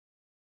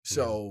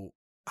 So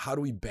how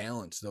do we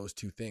balance those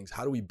two things?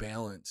 How do we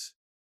balance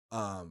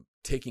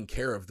taking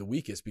care of the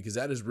weakest? Because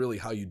that is really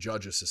how you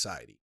judge a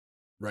society,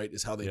 right?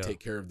 Is how they take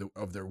care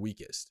of their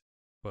weakest.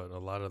 But a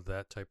lot of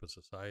that type of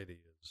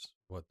society is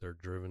what they're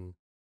driven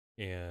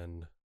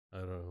and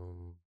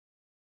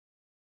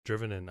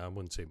driven and I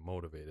wouldn't say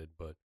motivated,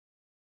 but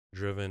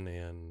driven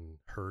and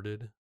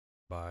herded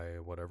by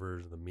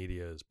whatever the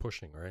media is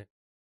pushing, right?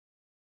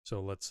 So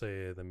let's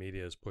say the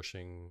media is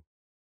pushing,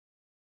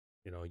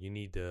 you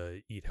need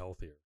to eat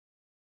healthier.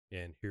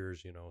 And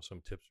here's,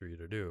 some tips for you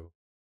to do.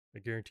 I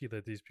guarantee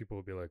that these people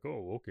will be like,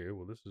 oh, okay,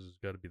 well, this has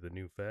got to be the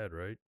new fad,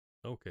 right?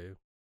 Okay,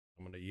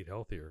 I'm going to eat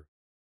healthier.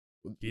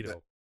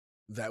 Keto.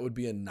 That would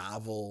be a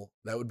novel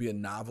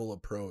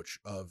approach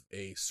of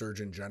a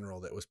surgeon general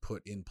that was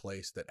put in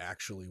place that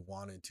actually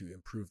wanted to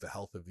improve the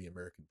health of the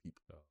American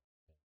people.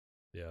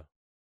 Yeah.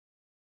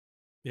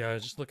 Yeah,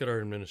 just look at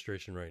our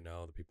administration right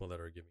now, the people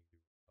that are giving you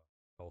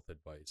health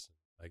advice.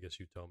 I guess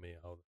you tell me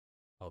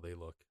how they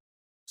look.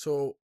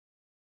 So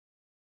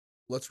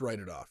let's write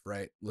it off,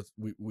 right?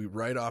 We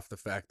write off the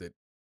fact that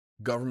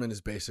government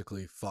is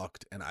basically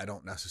fucked, and I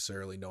don't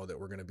necessarily know that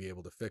we're going to be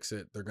able to fix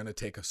it. They're going to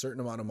take a certain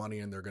amount of money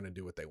and they're going to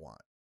do what they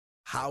want.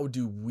 How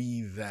do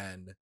we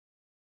then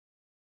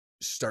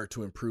start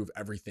to improve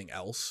everything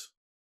else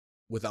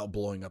without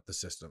blowing up the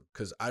system?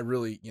 Because I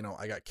really,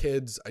 I got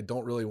kids. I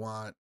don't really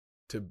want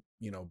to,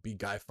 be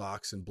Guy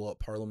Fawkes and blow up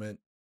Parliament.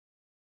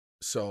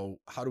 So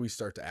how do we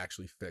start to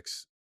actually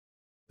fix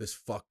this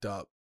fucked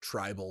up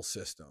tribal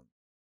system?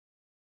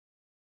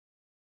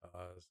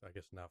 I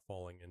guess not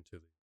falling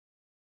into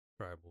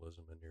the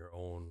tribalism in your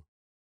own.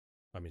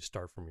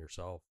 Start from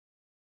yourself.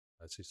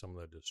 I see some of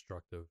the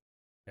destructive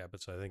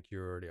habits. I think you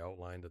already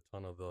outlined a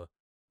ton of the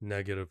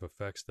negative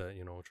effects that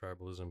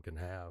tribalism can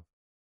have.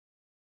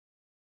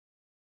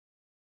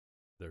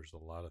 There's a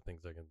lot of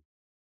things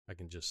I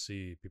can just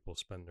see people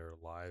spend their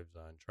lives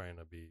on trying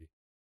to be,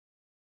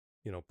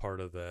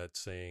 part of that,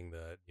 saying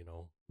that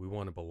we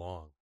want to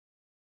belong.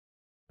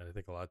 And I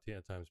think a lot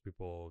of times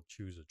people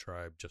choose a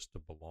tribe just to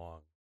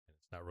belong, and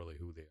it's not really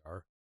who they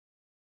are.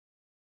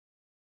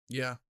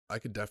 Yeah, I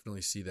could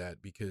definitely see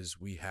that because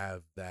we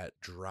have that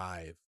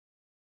drive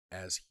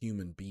as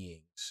human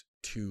beings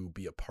to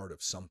be a part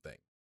of something.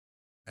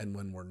 And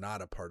when we're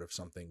not a part of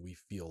something, we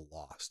feel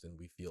lost and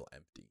we feel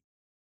empty.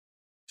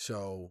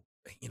 So,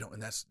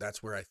 and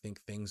that's where I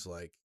think things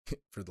like,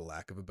 for the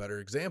lack of a better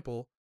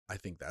example, I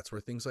think that's where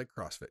things like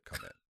CrossFit come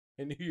in.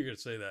 I knew you were going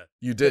to say that.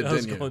 You did, didn't you?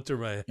 That was going through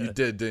my head. You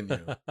did, didn't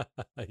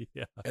you?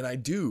 Yeah. And I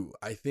do.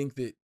 I think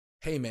that,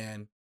 hey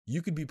man,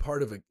 you could be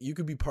part of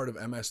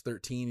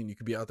MS-13 and you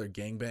could be out there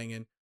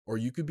gangbanging, or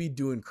you could be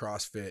doing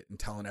CrossFit and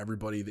telling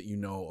everybody that you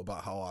know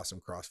about how awesome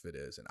CrossFit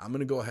is. And I'm going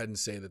to go ahead and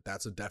say that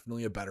that's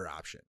definitely a better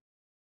option.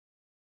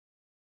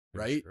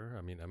 Right?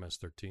 Sure.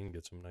 MS-13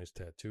 gets some nice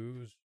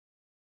tattoos.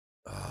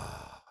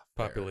 Population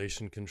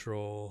Population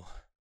control.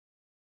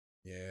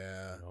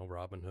 Yeah.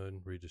 Robin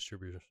Hood,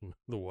 redistribution of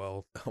the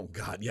wealth. Oh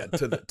God, yeah,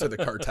 to the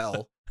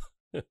cartel.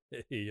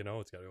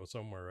 It's got to go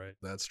somewhere, right?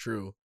 That's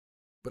true.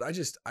 But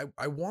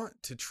I want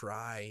to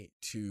try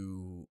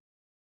to,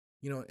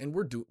 and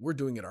we're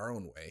doing it our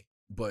own way,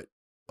 but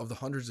of the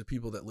hundreds of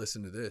people that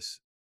listen to this,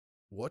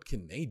 what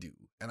can they do?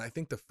 And I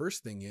think the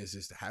first thing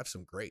is to have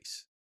some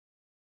grace.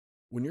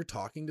 When you're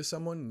talking to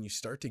someone and you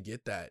start to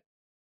get that,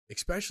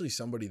 especially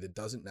somebody that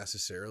doesn't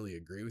necessarily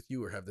agree with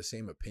you or have the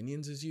same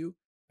opinions as you,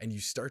 and you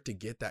start to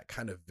get that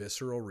kind of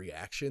visceral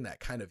reaction,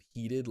 that kind of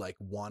heated, like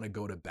want to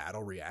go to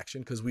battle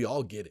reaction, because we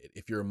all get it.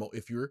 If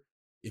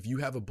you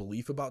have a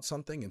belief about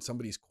something and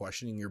somebody's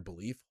questioning your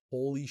belief,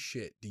 holy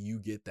shit, do you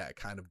get that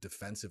kind of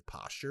defensive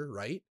posture,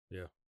 right?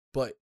 Yeah.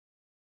 But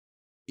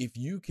if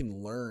you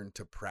can learn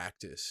to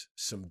practice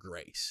some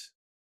grace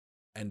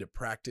and to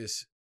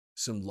practice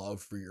some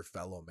love for your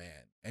fellow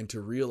man, and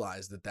to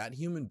realize that that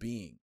human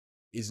being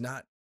is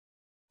not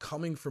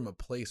coming from a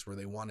place where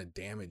they want to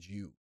damage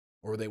you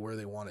or where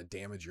they want to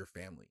damage your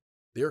family.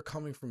 They're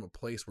coming from a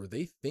place where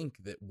they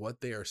think that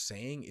what they are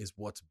saying is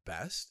what's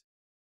best.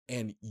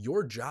 And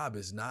your job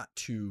is not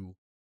to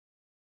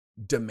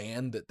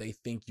demand that they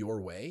think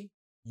your way.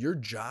 Your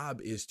job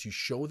is to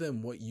show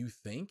them what you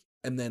think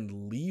and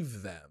then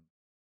leave them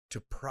to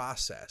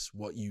process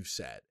what you've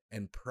said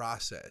and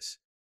process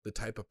the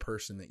type of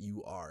person that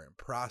you are and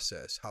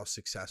process how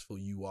successful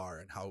you are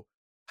and how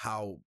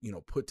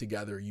put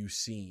together you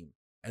seem,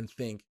 and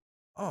think,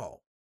 oh,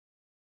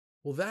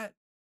 well, that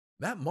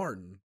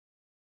Martin,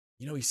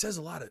 he says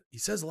a lot of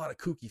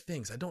kooky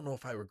things. I don't know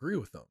if I agree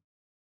with them,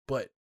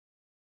 but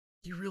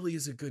he really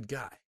is a good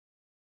guy.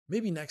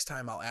 Maybe next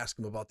time I'll ask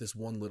him about this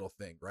one little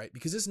thing, right?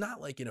 Because it's not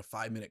like in a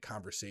 5-minute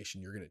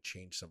conversation you're going to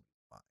change somebody's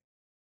mind.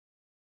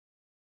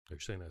 You're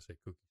saying I say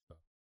kooky stuff.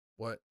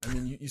 What? I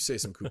mean, you say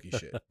some kooky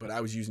shit, but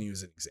I was using you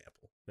as an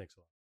example. Thanks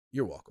a lot.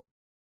 You're welcome.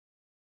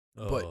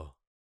 But Oh,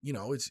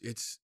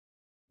 it's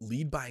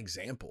lead by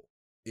example.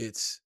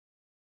 It's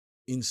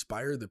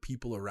inspire the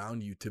people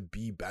around you to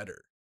be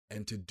better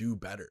and to do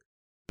better,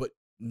 but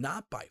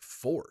not by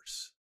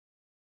force,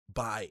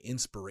 by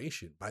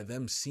inspiration, by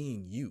them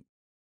seeing you.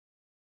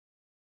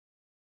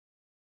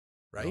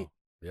 Right? no.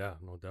 Yeah,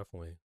 no,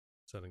 definitely.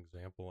 Set an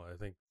example. I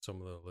think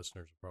some of the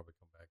listeners will probably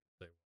come back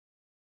and say,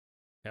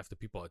 half the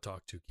people I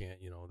talk to can't,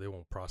 they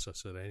won't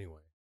process it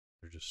anyway.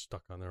 They're just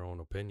stuck on their own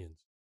opinions.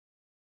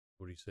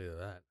 What do you say to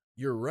that?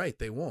 You're right,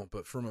 they won't.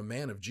 But from a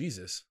man of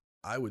Jesus,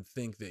 I would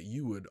think that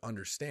you would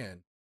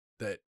understand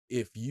that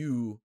if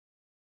you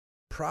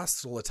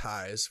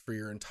proselytize for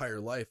your entire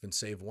life and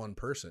save one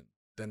person,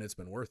 then it's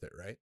been worth it,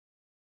 right?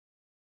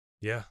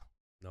 Yeah.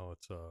 No,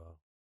 it's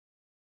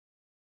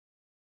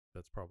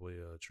that's probably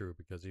true,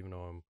 because even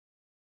though I'm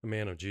a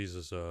man of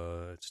Jesus,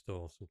 it's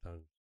still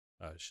sometimes,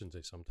 I shouldn't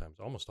say sometimes,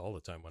 almost all the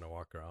time when I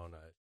walk around,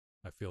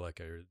 I feel like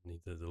I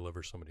need to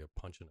deliver somebody a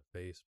punch in the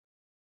face.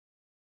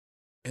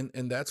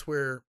 And that's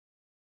where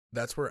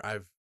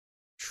I've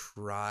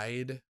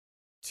tried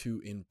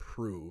to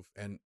improve,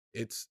 and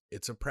it's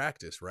a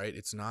practice, right?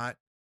 It's not,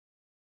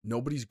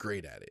 nobody's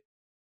great at it,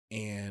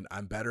 and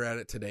I'm better at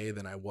it today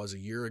than I was a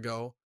year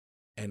ago,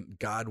 and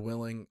God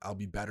willing, I'll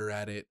be better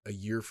at it a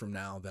year from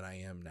now than I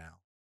am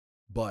now.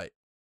 But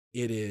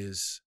it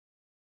is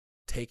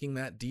taking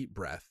that deep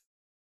breath,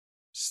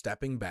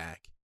 stepping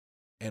back,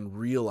 and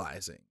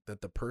realizing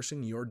that the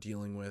person you're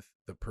dealing with,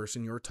 the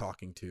person you're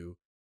talking to,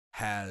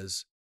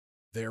 has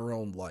their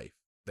own life.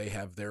 They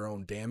have their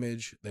own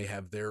damage. They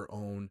have their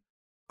own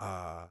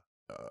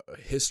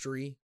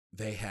history.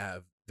 They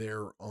have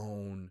their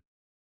own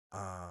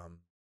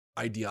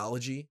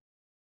ideology.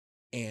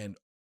 And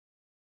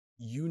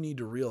you need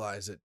to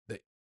realize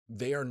that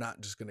they are not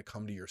just going to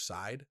come to your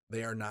side.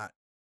 They are not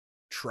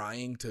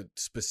trying to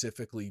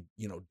specifically,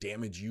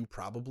 damage you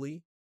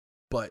probably.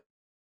 But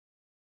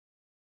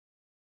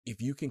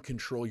if you can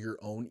control your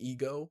own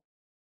ego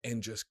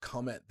and just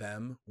come at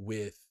them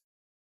with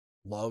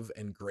love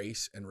and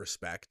grace and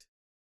respect,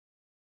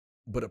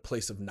 but a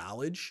place of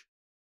knowledge,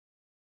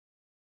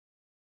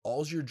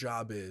 all your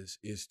job is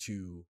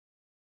to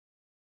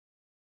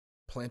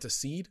plant a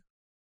seed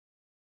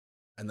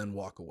and then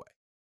walk away,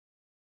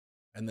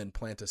 and then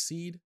plant a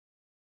seed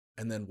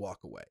and then walk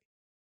away.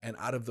 And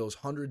out of those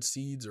 100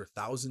 seeds or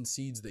 1,000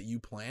 seeds that you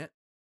plant,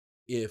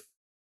 if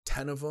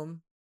 10 of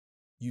them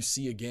you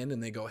see again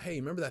and they go, hey,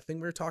 remember that thing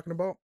we were talking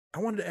about? I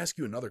wanted to ask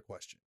you another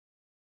question.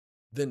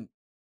 Then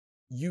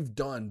you've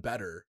done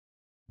better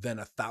than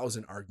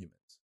 1,000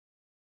 arguments.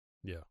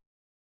 Yeah.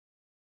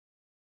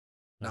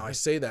 Now I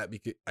say that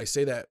because I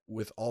say that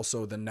with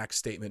also the next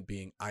statement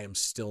being, I am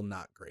still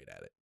not great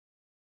at it.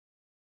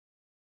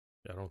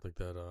 I don't think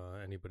that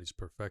anybody's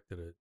perfected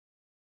it.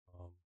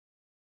 I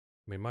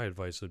mean, my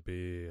advice would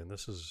be, and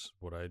this is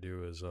what I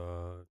do, is,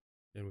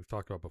 and we've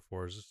talked about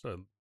before, is just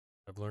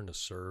I've learned to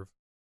serve.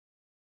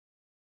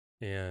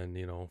 And,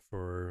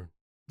 for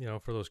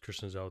those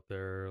Christians out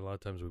there, a lot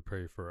of times we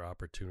pray for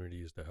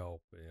opportunities to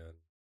help.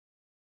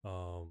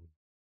 And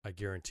I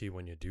guarantee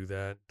when you do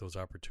that, those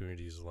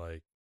opportunities,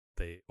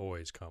 they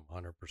always come,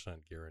 100%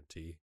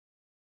 guarantee,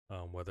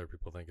 whether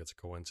people think it's a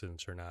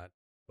coincidence or not.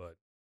 But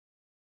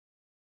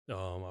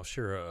I'll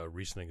share a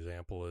recent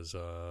example is,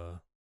 I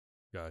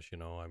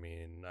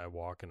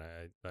walk and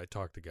I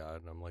talk to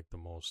God, and I'm like the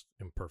most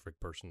imperfect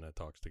person that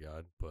talks to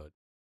God, but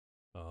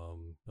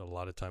a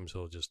lot of times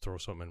he'll just throw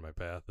something in my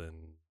path.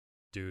 And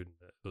dude,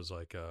 it was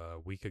like a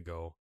week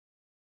ago,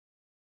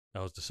 I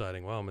was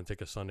deciding, well, I'm going to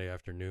take a Sunday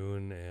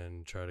afternoon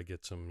and try to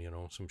get some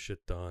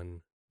shit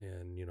done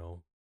and,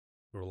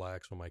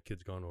 relax when my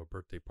kid's going to a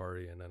birthday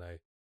party. And then I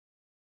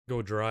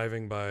go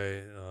driving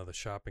by the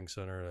shopping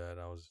center that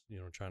I was,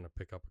 trying to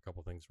pick up a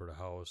couple things for the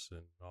house.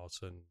 And all of a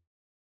sudden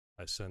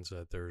I sense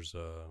that there's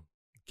a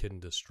kid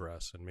in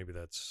distress. And maybe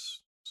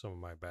that's some of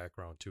my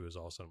background too, is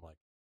all of a sudden I'm like,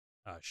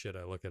 shit,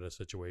 I look at a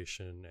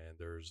situation and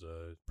there's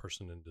a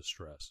person in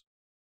distress.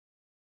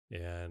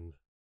 And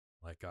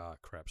like,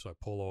 crap. So I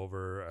pull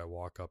over, I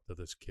walk up to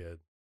this kid.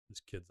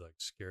 This kid's like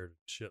scared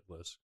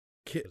shitless.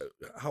 Kid,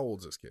 how old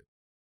is this kid?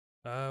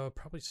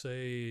 Probably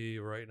say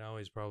right now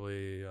he's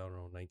probably, I don't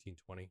know, 19,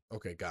 20.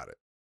 Okay, got it.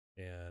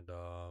 And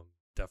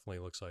definitely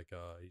looks like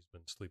he's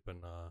been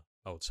sleeping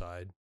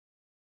outside.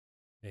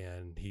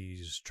 And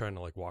he's trying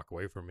to like walk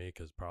away from me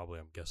because probably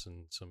I'm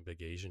guessing some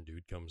big Asian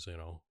dude comes,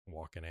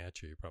 walking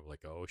at you. You're probably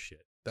like, oh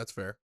shit. That's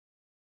fair.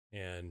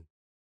 And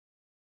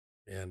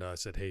I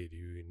said, hey, do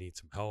you need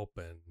some help?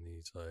 And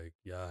he's like,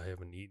 yeah, I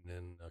haven't eaten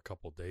in a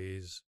couple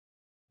days.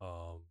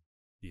 Do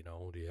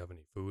you have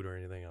any food or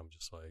anything? I'm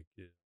just like,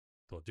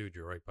 well, dude,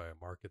 you're right by a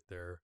market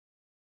there.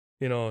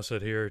 I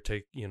said, here,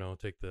 take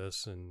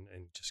this and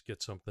just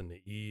get something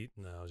to eat.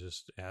 And I was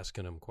just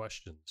asking him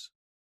questions.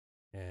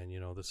 And,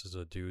 this is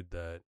a dude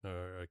a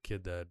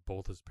kid that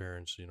both his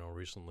parents,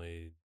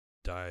 recently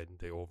died.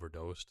 They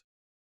overdosed,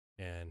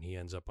 and he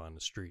ends up on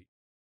the street.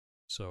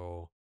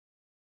 So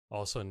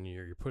all of a sudden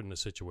you're put in a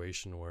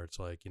situation where it's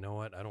like, you know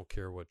what? I don't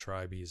care what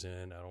tribe he's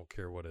in. I don't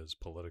care what his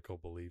political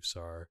beliefs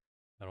are.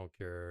 I don't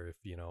care if,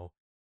 you know,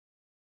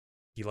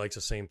 he likes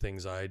the same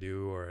things I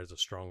do or has a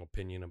strong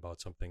opinion about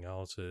something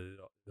else.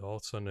 All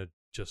of a sudden it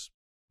just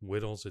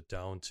whittles it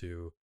down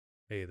to,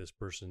 hey, this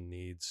person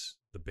needs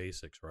the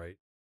basics, right?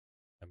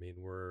 I mean,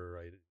 we're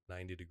right at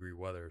 90-degree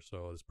weather,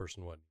 so this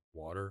person what?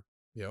 Water.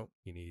 Yep.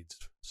 He needs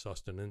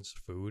sustenance,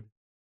 food,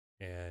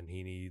 and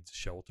he needs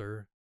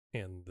shelter,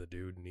 and the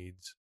dude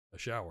needs a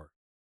shower.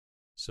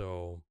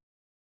 So,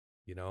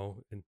 you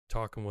know, and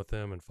talking with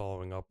him and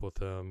following up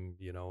with him,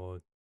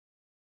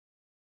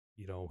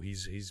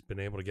 he's been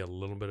able to get a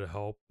little bit of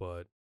help,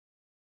 but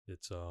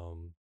it's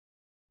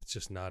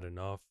just not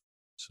enough.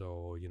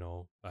 So, you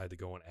know, I had to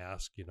go and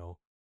ask, you know,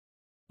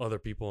 other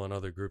people in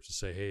other groups to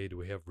say, hey, do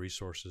we have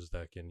resources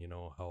that can, you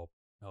know, help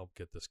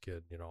get this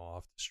kid, you know,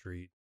 off the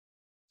street.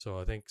 So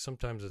I think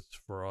sometimes it's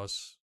for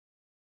us,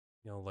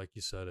 you know, like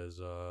you said, is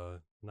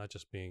not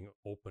just being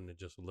open to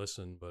just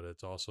listen, but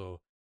it's also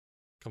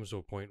comes to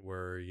a point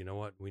where, you know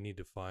what, we need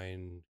to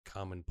find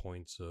common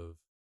points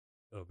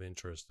of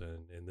interest.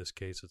 And in this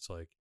case, it's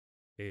like,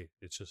 hey,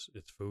 it's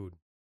food.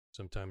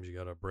 Sometimes you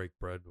got to break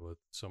bread with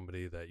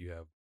somebody that you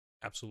have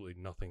absolutely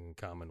nothing in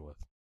common with.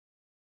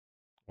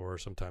 Or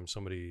sometimes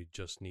somebody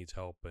just needs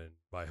help, and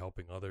by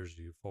helping others,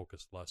 you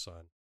focus less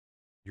on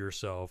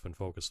yourself and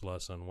focus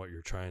less on what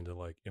you're trying to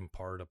like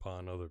impart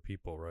upon other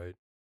people, right?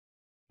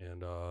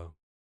 And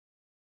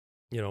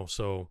you know,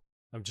 so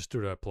I'm just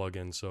threw that plug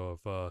in. So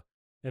if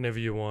any of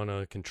you want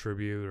to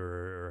contribute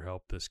or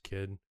help this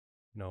kid,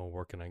 you know,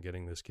 working on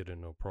getting this kid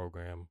into a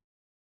program,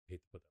 I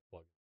hate to put that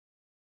plug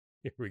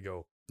in. Here we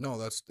go. No,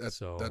 that's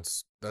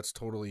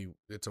totally,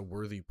 it's a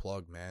worthy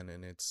plug, man.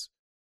 And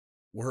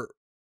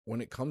when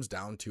it comes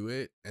down to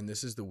it, and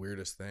this is the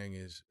weirdest thing,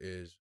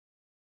 is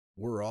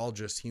we're all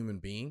just human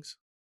beings,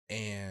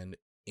 and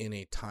in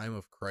a time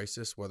of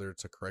crisis, whether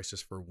it's a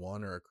crisis for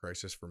one or a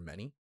crisis for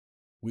many,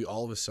 we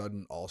all of a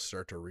sudden all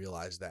start to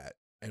realize that,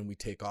 and we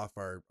take off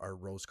our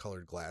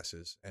rose-colored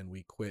glasses and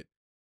we quit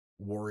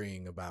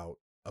worrying about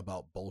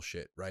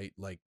bullshit, right?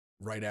 Like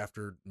right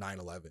after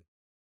 9/11,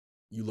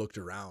 you looked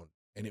around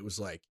and it was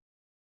like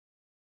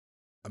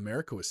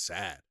America was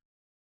sad,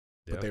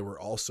 but Yeah. they were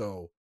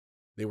also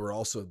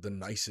the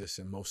nicest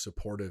and most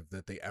supportive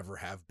that they ever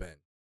have been.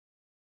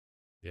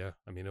 Yeah,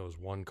 I mean, it was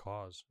one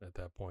cause at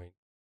that point.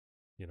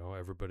 You know,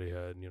 everybody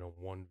had, you know,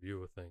 one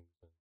view of things.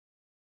 And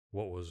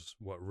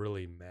what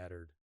really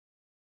mattered.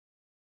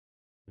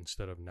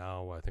 Instead of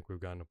now, I think we've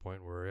gotten to a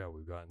point where, yeah,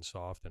 we've gotten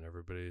soft and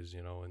everybody's,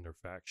 you know, in their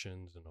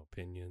factions and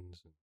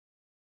opinions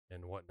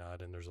and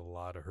whatnot. And there's a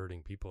lot of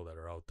hurting people that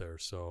are out there.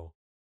 So,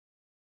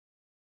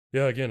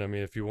 yeah, again, I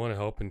mean, if you want to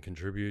help and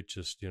contribute,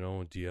 just, you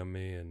know, DM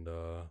me and,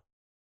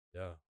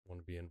 yeah, want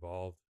to be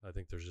involved. I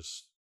think there's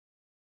just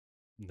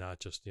not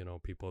just, you know,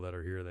 people that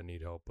are here that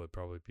need help, but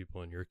probably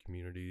people in your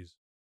communities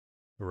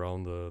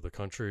around the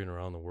country and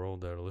around the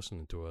world that are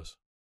listening to us.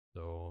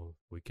 So if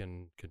we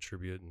can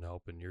contribute and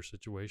help in your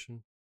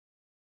situation,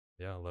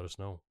 yeah, let us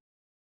know.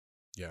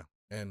 Yeah.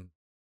 And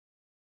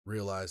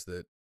realize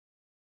that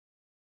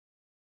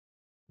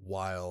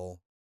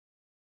while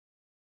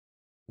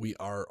we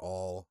are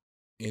all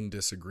in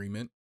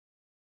disagreement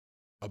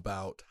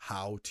about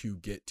how to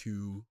get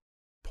to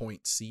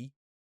point C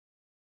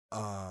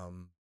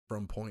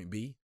from point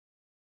B,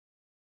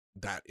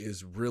 that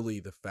is really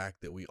the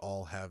fact that we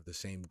all have the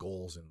same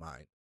goals in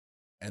mind.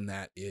 And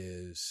that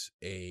is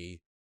a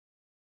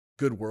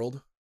good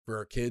world for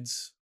our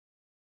kids,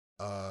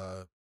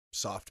 a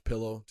soft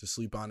pillow to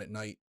sleep on at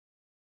night,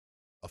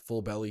 a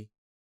full belly,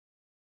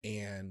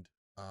 and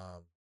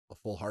a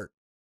full heart.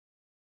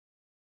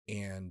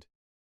 And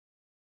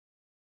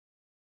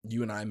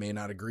you and I may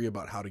not agree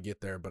about how to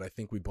get there, but I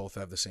think we both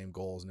have the same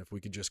goals. And if we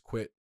could just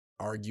quit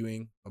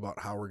arguing about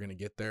how we're going to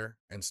get there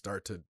and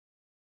start to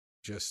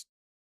just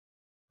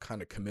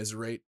kind of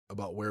commiserate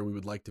about where we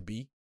would like to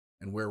be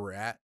and where we're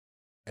at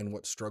and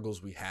what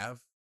struggles we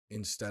have,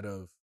 instead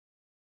of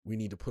we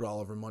need to put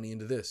all of our money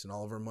into this and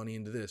all of our money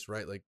into this,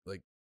 right? Like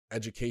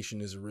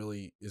education is a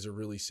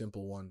really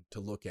simple one to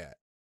look at.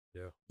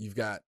 Yeah. You've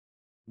got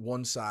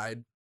one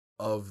side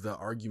of the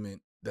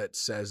argument that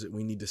says that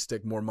we need to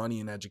stick more money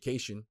in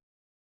education.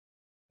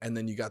 And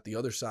then you got the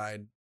other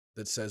side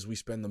that says we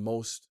spend the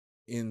most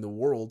in the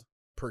world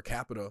per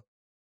capita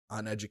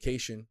on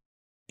education,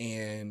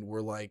 and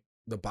we're like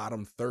the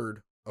bottom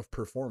third of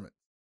performance.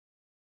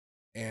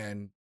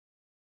 And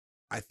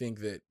I think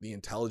that the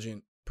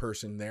intelligent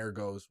person there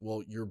goes,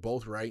 well, you're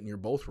both right and you're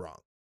both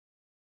wrong.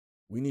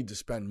 We need to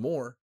spend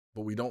more,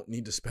 but we don't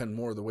need to spend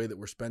more the way that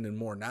we're spending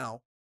more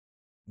now.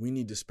 We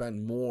need to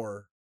spend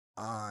more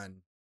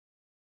on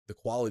the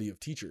quality of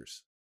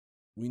teachers.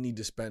 We need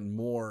to spend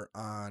more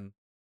on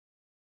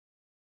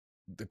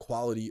the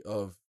quality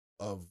of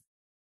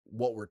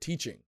what we're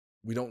teaching.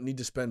 We don't need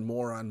to spend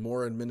more on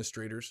more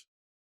administrators.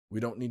 We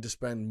don't need to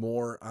spend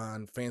more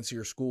on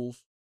fancier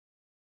schools.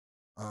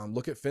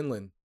 Look at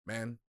Finland,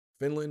 man.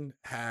 Finland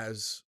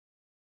has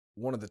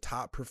one of the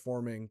top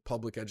performing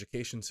public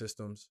education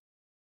systems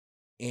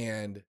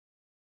And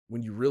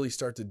when you really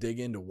start to dig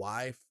into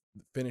why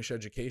Finnish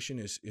education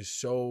is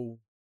so,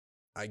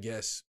 I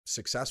guess,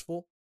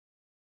 successful,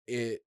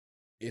 it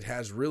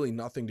has really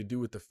nothing to do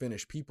with the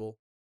Finnish people.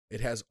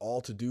 It has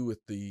all to do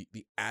with the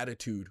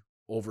attitude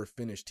over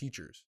Finnish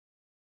teachers.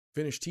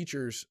 Finnish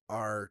teachers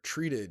are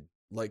treated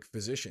like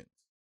physicians.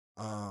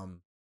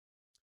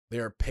 They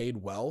are paid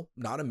well,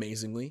 not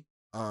amazingly,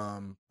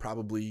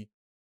 probably,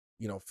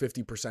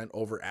 50%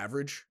 over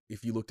average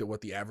if you looked at what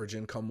the average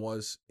income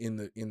was in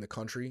the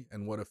country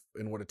and what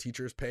a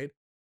teacher is paid.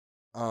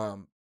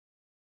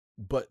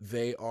 But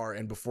they are,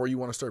 and before you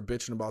want to start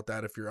bitching about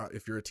that, if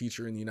you're a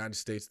teacher in the United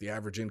States, the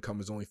average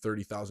income is only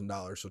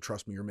 $30,000. So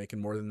trust me, you're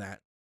making more than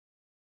that.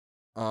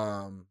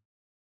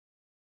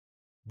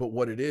 But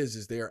what it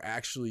is they're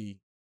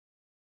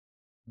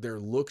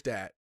looked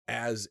at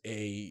as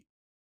an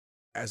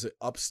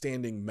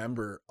upstanding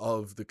member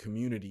of the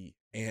community,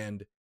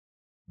 and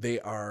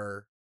they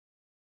are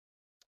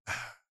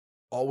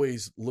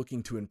always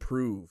looking to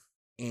improve,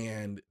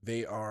 and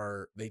they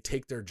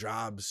take their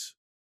jobs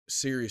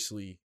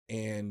seriously,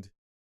 and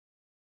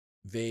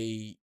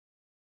they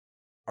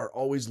are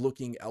always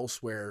looking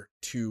elsewhere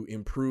to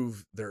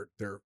improve their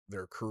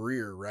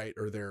career, right?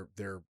 Or their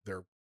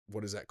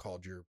what is that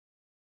called? Your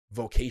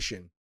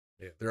vocation.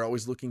 Yeah. They're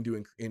always looking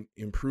to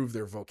improve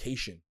their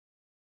vocation.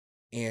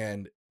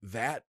 And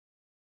that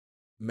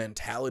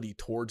mentality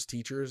towards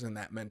teachers, and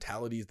that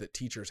mentality that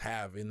teachers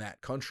have in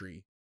that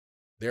country,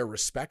 they're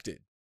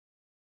respected.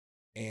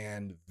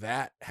 And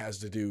that has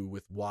to do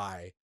with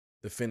why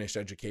the Finnish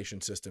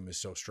education system is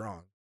so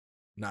strong,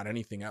 not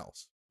anything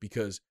else,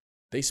 because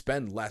they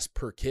spend less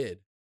per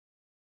kid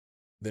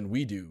than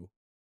we do,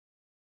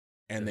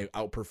 and they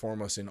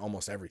outperform us in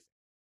almost everything.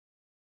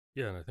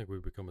 Yeah, and I think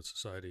we've become a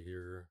society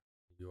here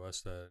in the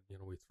U.S. that,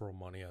 we throw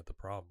money at the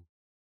problem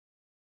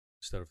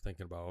instead of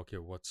thinking about, okay,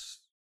 what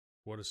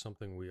is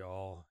something we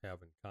all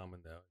have in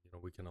common that,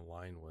 we can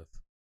align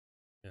with.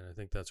 And I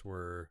think that's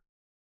where,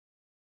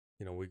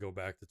 we go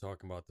back to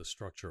talking about the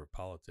structure of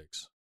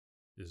politics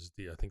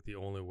I think the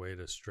only way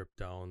to strip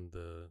down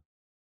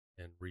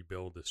and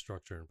rebuild the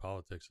structure in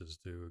politics is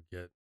to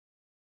get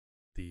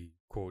the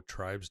quote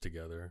tribes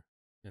together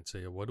and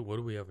say, what do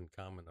we have in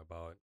common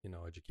about,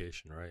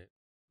 education, right?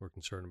 We're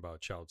concerned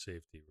about child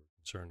safety. We're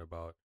concerned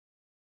about,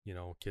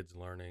 kids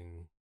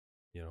learning,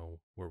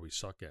 where we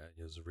suck at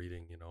is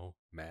reading,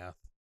 math,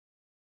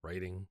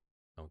 writing.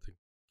 I don't think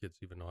kids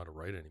even know how to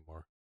write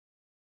anymore.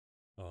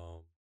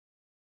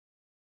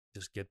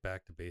 Just get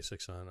back to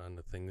basics on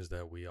the things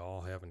that we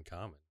all have in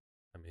common.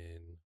 I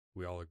mean,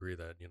 we all agree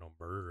that,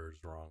 murder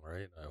is wrong,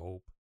 right? I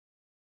hope.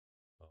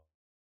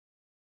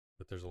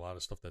 But there's a lot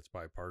of stuff that's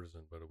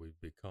bipartisan, but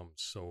we've become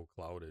so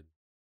clouded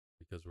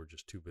because we're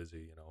just too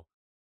busy,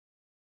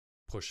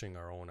 pushing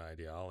our own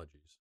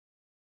ideologies.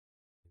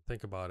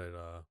 Think about it,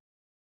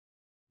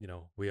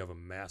 we have a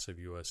massive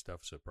U.S.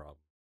 deficit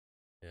problem.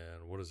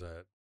 And what does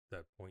that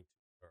point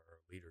to our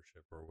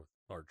leadership, or with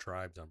our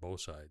tribes on both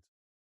sides,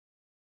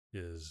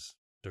 is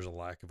there's a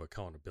lack of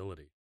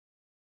accountability.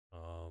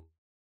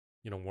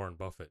 Warren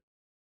Buffett,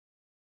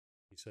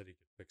 he said he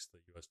could fix the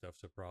U.S.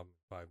 deficit problem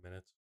in 5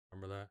 minutes.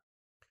 Remember that?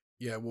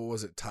 Yeah, what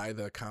was it? Tie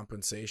the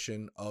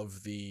compensation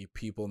of the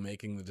people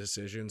making the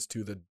decisions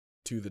to the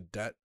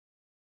debt.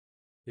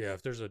 Yeah,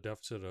 if there's a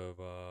deficit of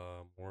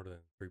more than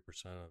 3%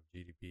 of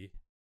GDP,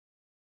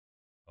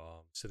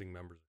 sitting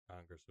members of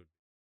Congress would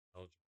be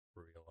eligible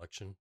for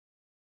re-election.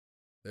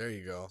 There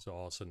you go. So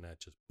all of a sudden that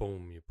just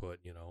boom, you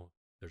put,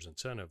 there's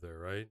incentive there,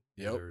 right?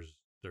 Yep. And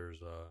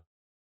there's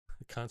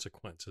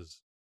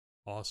consequences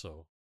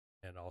also,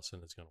 and all of a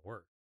sudden it's going to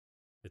work.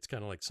 It's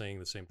kind of like saying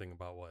the same thing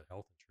about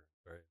health insurance,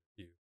 right?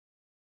 If you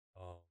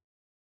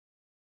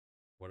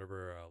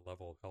whatever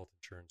level of health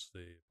insurance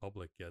the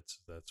public gets,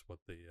 that's what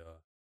the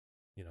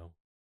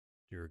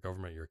your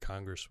government, your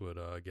Congress would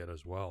get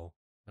as well.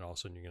 And all of a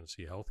sudden you're going to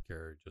see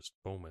healthcare just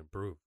boom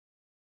improve.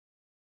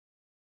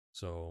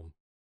 So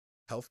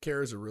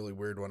healthcare is a really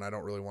weird one. I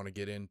don't really want to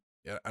get in.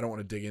 I don't want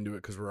to dig into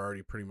it because we're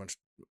already pretty much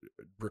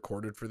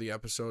recorded for the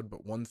episode.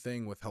 But one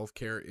thing with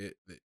healthcare,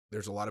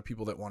 there's a lot of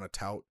people that want to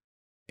tout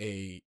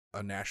a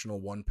national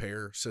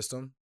one-payer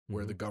system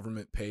where the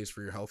government pays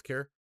for your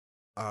healthcare.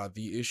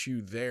 The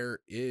issue there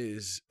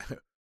is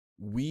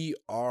we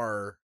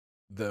are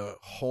the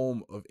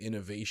home of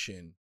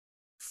innovation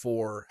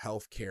for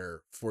healthcare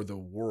for the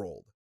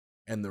world.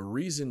 And the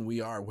reason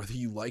we are, whether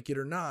you like it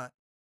or not,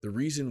 the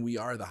reason we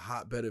are the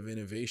hotbed of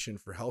innovation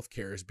for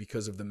healthcare is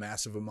because of the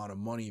massive amount of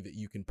money that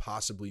you can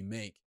possibly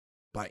make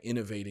by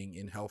innovating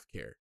in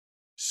healthcare.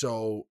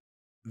 So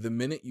the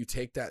minute you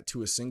take that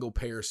to a single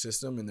payer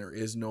system and there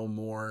is no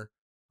more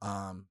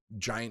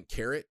giant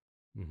carrot,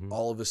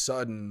 all of a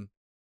sudden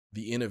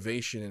the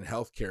innovation in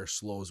healthcare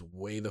slows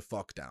way the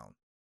fuck down.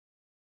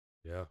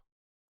 Yeah.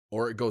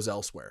 Or it goes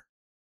elsewhere.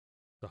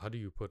 So how do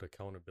you put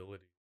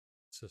accountability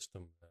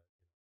system that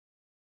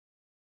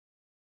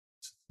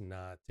it's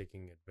not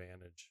taking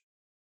advantage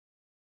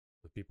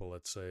of people,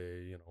 let's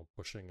say,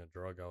 pushing a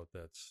drug out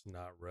that's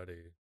not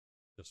ready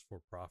just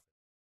for profit?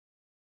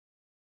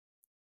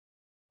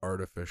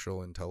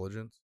 artificial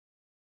intelligence.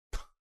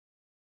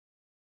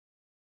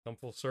 Come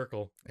full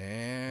circle.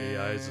 And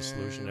AI is the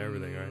solution to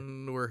everything,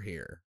 right? We're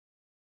here.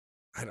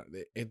 I don't.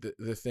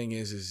 The thing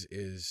is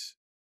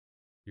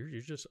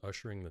You're just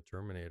ushering the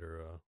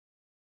Terminator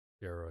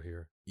era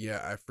here.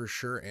 yeah, I for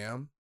sure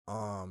am.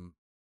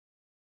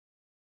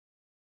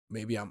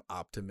 Maybe I'm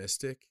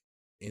optimistic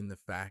in the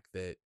fact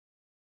that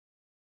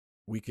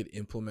we could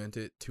implement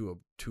it to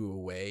a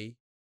way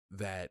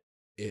that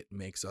it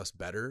makes us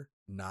better,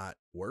 not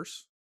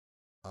worse.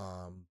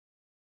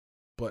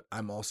 But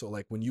I'm also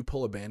like, when you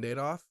pull a Band-Aid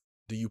off,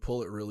 do you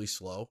pull it really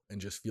slow and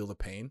just feel the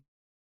pain?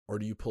 Or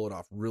do you pull it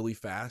off really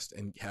fast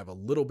and have a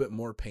little bit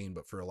more pain,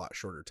 but for a lot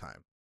shorter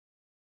time?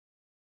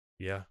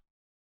 Yeah.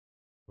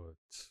 But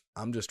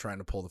I'm just trying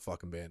to pull the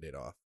fucking Band-Aid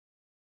off.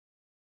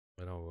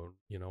 I know,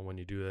 when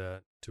you do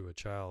that to a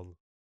child,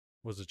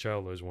 what's the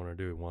child always want to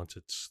do? It wants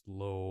it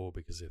slow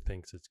because it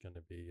thinks it's going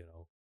to be,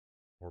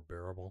 more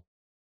bearable.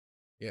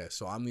 Yeah,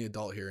 so I'm the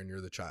adult here and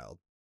you're the child.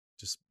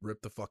 Just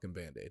rip the fucking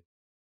Band-Aid.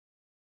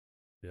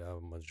 Yeah,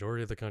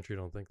 majority of the country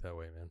don't think that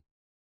way, man.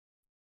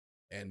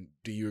 And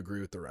do you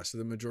agree with the rest of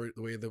the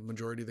way the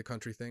majority of the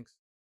country thinks?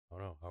 I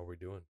don't know. How are we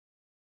doing?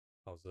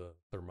 How's the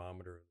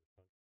thermometer?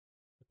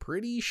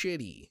 Pretty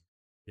shitty.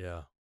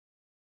 Yeah.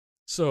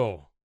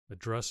 So,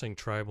 addressing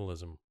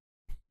tribalism.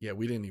 Yeah,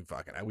 we didn't even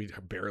we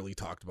barely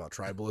talked about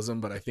tribalism,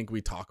 but I think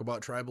we talk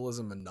about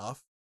tribalism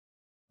enough.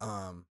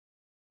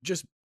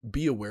 Just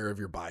be aware of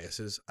your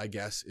biases, I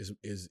guess,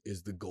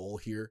 is the goal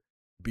here.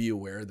 Be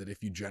aware that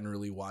if you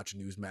generally watch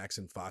Newsmax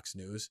and Fox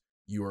News,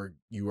 you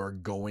are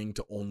going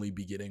to only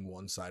be getting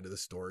one side of the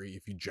story.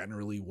 If you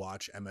generally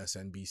watch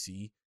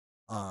MSNBC,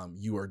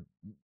 you are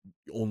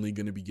only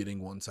going to be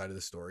getting one side of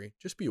the story.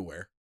 Just be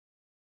aware.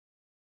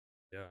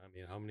 Yeah, I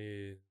mean, how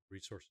many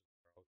resources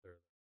are out there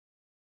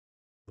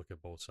that look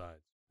at both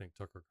sides? I think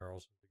Tucker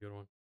Carlson's a good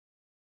one.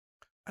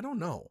 I don't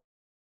know.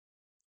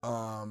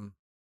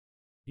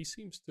 He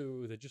seems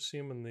to. They just see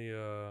him in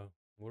the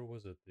what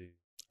was it?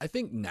 I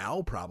think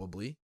now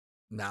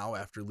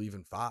after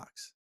leaving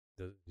Fox,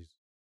 He's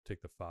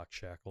take the Fox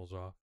shackles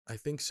off. I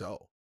think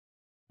so.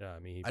 Yeah, I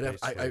mean,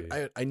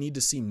 I need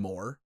to see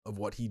more of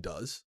what he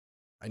does.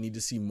 I need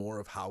to see more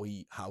of how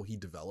he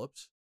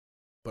develops.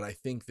 But I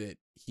think that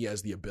he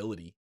has the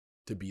ability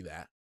to be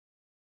that.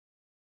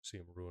 See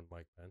him ruin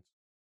Mike Pence.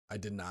 I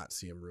did not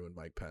see him ruin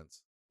Mike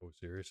Pence. Oh,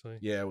 seriously?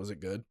 Yeah, was it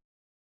good?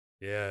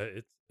 Yeah,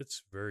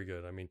 it's very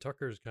good. I mean,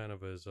 Tucker's kind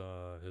of his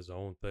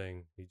own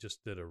thing. He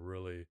just did a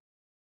really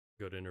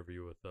good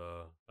interview with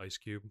Ice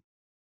Cube,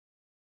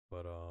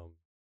 but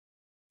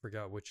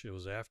forgot which it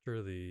was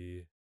after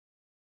the.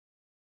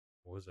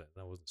 What was that?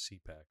 That wasn't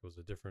CPAC. It was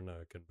a different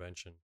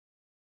convention,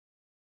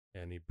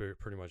 and he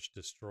pretty much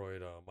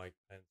destroyed Mike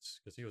Pence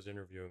because he was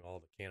interviewing all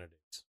the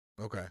candidates.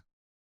 Okay.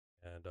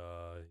 And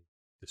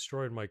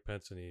destroyed Mike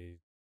Pence, and he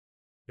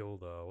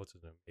killed what's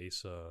his name,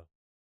 Asa.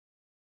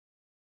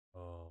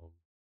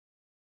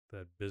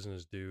 That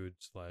business dude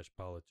 /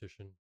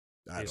 politician,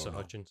 Asa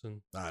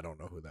Hutchinson. I don't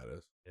know who that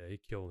is. Yeah, he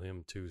killed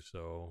him too.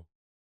 So,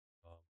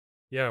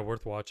 yeah,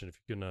 worth watching if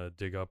you can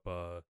dig up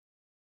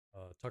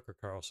Tucker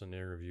Carlson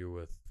interview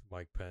with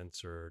Mike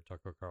Pence or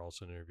Tucker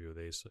Carlson interview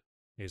with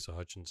Asa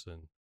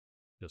Hutchinson.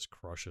 Just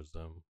crushes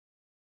them.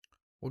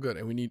 Well, good,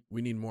 and we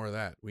need more of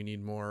that. We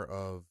need more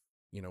of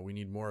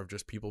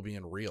just people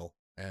being real.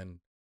 And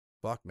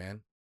fuck,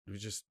 man,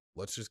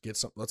 let's get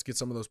some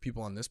of those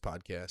people on this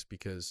podcast,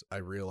 because I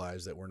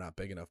realize that we're not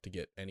big enough to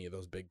get any of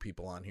those big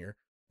people on here.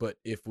 But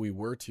if we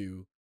were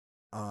to,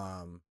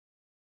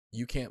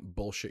 you can't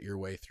bullshit your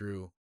way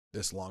through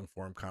this long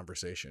form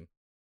conversation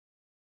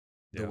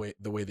the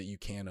way that you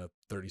can a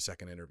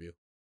 30-second interview.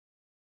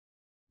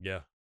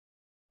 Yeah,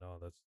 no,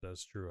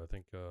 that's true. I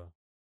think that's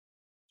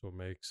what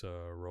makes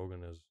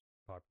Rogan as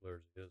popular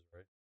as he is,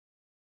 right?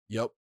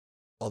 Yep.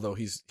 Although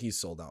he's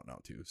sold out now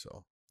too.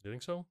 So you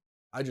think so?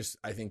 I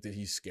think that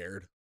he's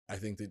scared. I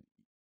think that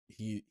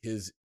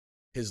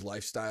his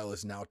lifestyle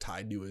is now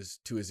tied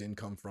to his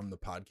income from the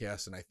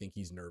podcast, and I think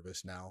he's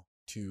nervous now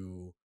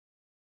to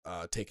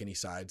take any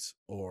sides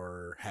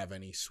or have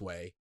any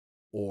sway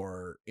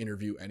or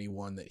interview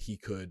anyone that he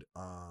could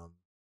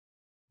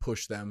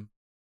push them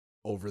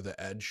over the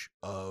edge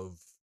of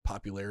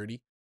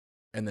popularity,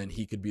 and then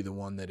he could be the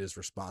one that is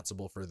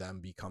responsible for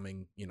them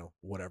becoming,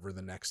 whatever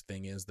the next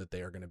thing is that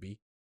they are going to be.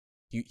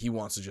 He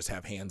wants to just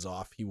have hands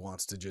off. He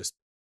wants to just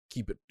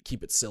keep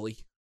it silly.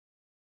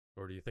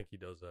 Or do you think he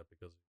does that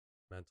because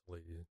mentally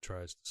he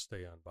tries to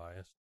stay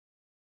unbiased?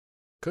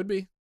 Could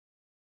be.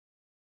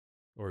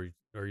 Or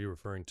are you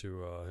referring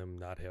to him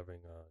not having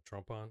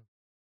Trump on?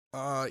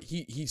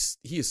 He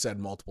has said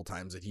multiple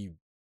times that he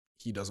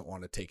doesn't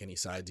want to take any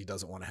sides. He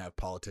doesn't want to have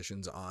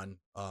politicians on,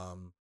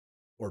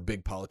 or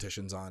big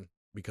politicians on,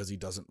 because he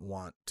doesn't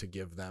want to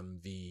give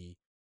them the,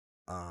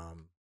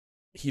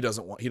 he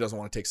doesn't want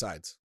to take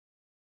sides.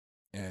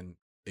 And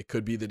it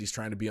could be that he's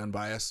trying to be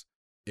unbiased.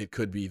 It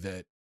could be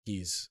that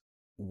he's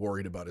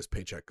worried about his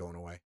paycheck going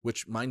away,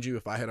 which, mind you,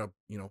 if I had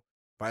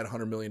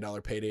 $100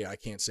 million payday, I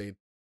can't say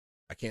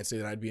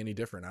that I'd be any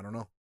different. I don't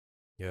know.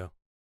 Yeah.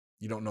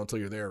 You don't know until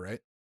you're there, right?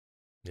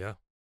 Yeah.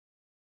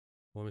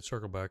 Well, let me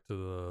circle back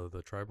to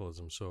the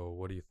tribalism. So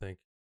what do you think?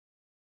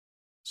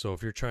 So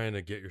if you're trying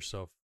to get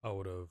yourself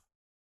out of,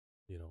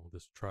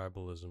 this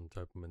tribalism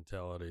type of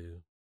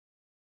mentality,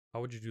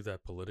 how would you do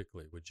that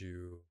politically? Would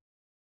you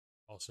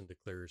also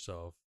declare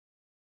yourself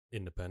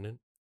independent?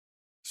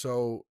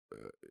 So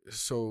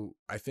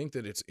I think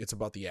that it's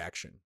about the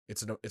action.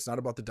 It's not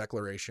about the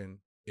declaration.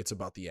 It's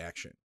about the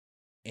action.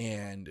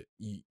 And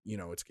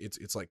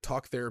it's like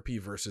talk therapy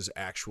versus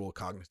actual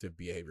cognitive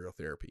behavioral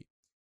therapy.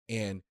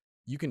 And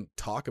you can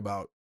talk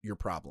about your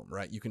problem,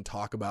 right? You can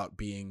talk about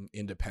being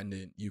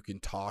independent. You can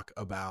talk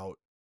about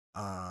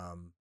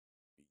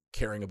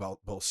caring about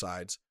both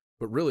sides,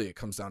 but really it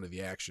comes down to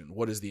the action.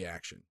 What is the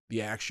action?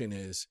 The action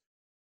is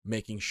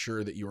making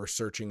sure that you are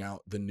searching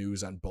out the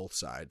news on both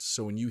sides.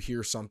 So when you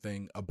hear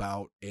something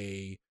about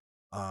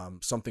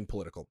something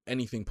political,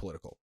 anything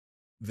political,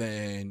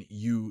 then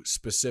you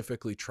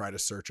specifically try to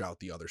search out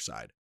the other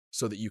side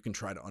so that you can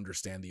try to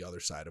understand the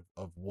other side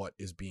of what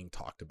is being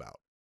talked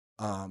about.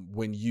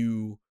 When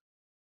you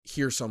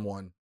hear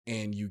someone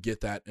and you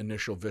get that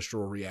initial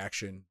visceral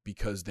reaction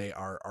because they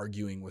are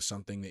arguing with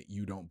something that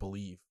you don't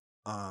believe,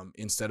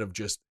 instead of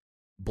just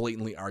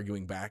blatantly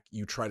arguing back,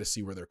 you try to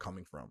see where they're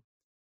coming from.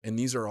 And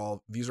these are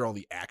all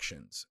the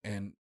actions,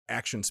 and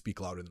actions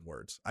speak louder than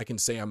words. I can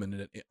say I'm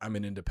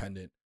an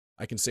independent.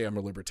 I can say I'm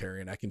a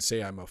libertarian. I can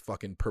say I'm a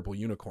fucking purple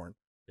unicorn.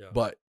 Yeah.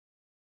 But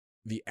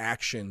the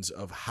actions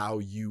of how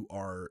you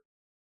are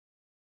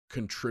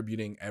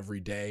contributing every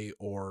day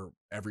or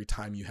every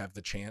time you have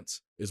the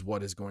chance is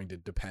what is going to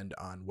depend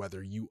on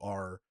whether you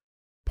are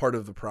part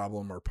of the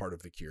problem or part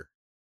of the cure.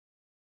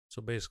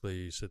 So basically,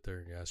 you sit there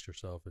and you ask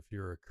yourself, if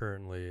you're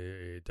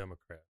currently a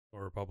Democrat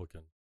or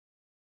Republican,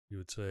 you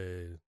would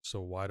say, so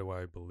why do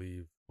I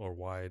believe, or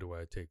why do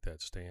I take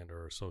that stand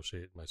or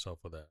associate myself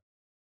with that?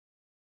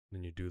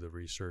 Then you do the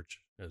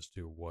research as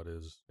to what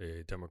is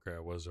a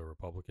Democrat, what is a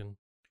Republican.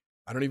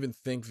 I don't even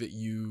think that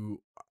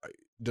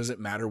does it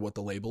matter what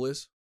the label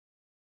is?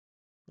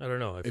 I don't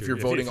know. If you're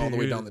voting all the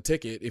way down the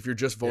ticket, if you're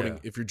just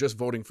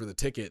voting for the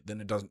ticket,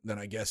 then it doesn't. Then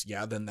I guess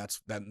then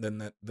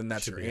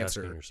that's your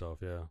answer. Yourself,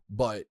 yeah.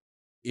 But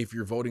if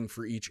you're voting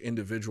for each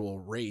individual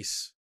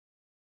race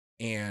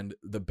and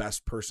the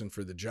best person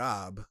for the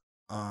job,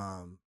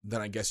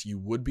 then I guess you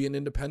would be an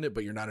independent.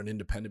 But you're not an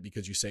independent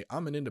because you say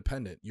I'm an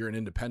independent. You're an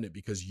independent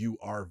because you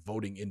are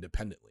voting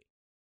independently.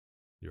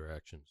 Your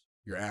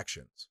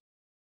actions,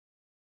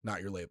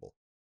 not your label.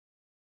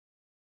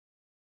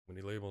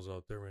 Many labels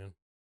out there, man.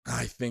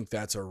 I think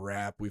that's a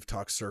wrap. We've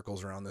talked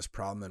circles around this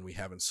problem and we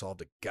haven't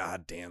solved a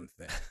goddamn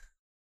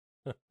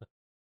thing.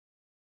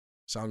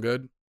 Sound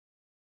good?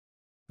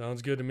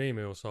 Sounds good to me.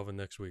 Maybe we'll solve it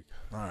next week.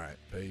 All right.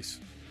 Peace.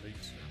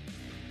 Peace.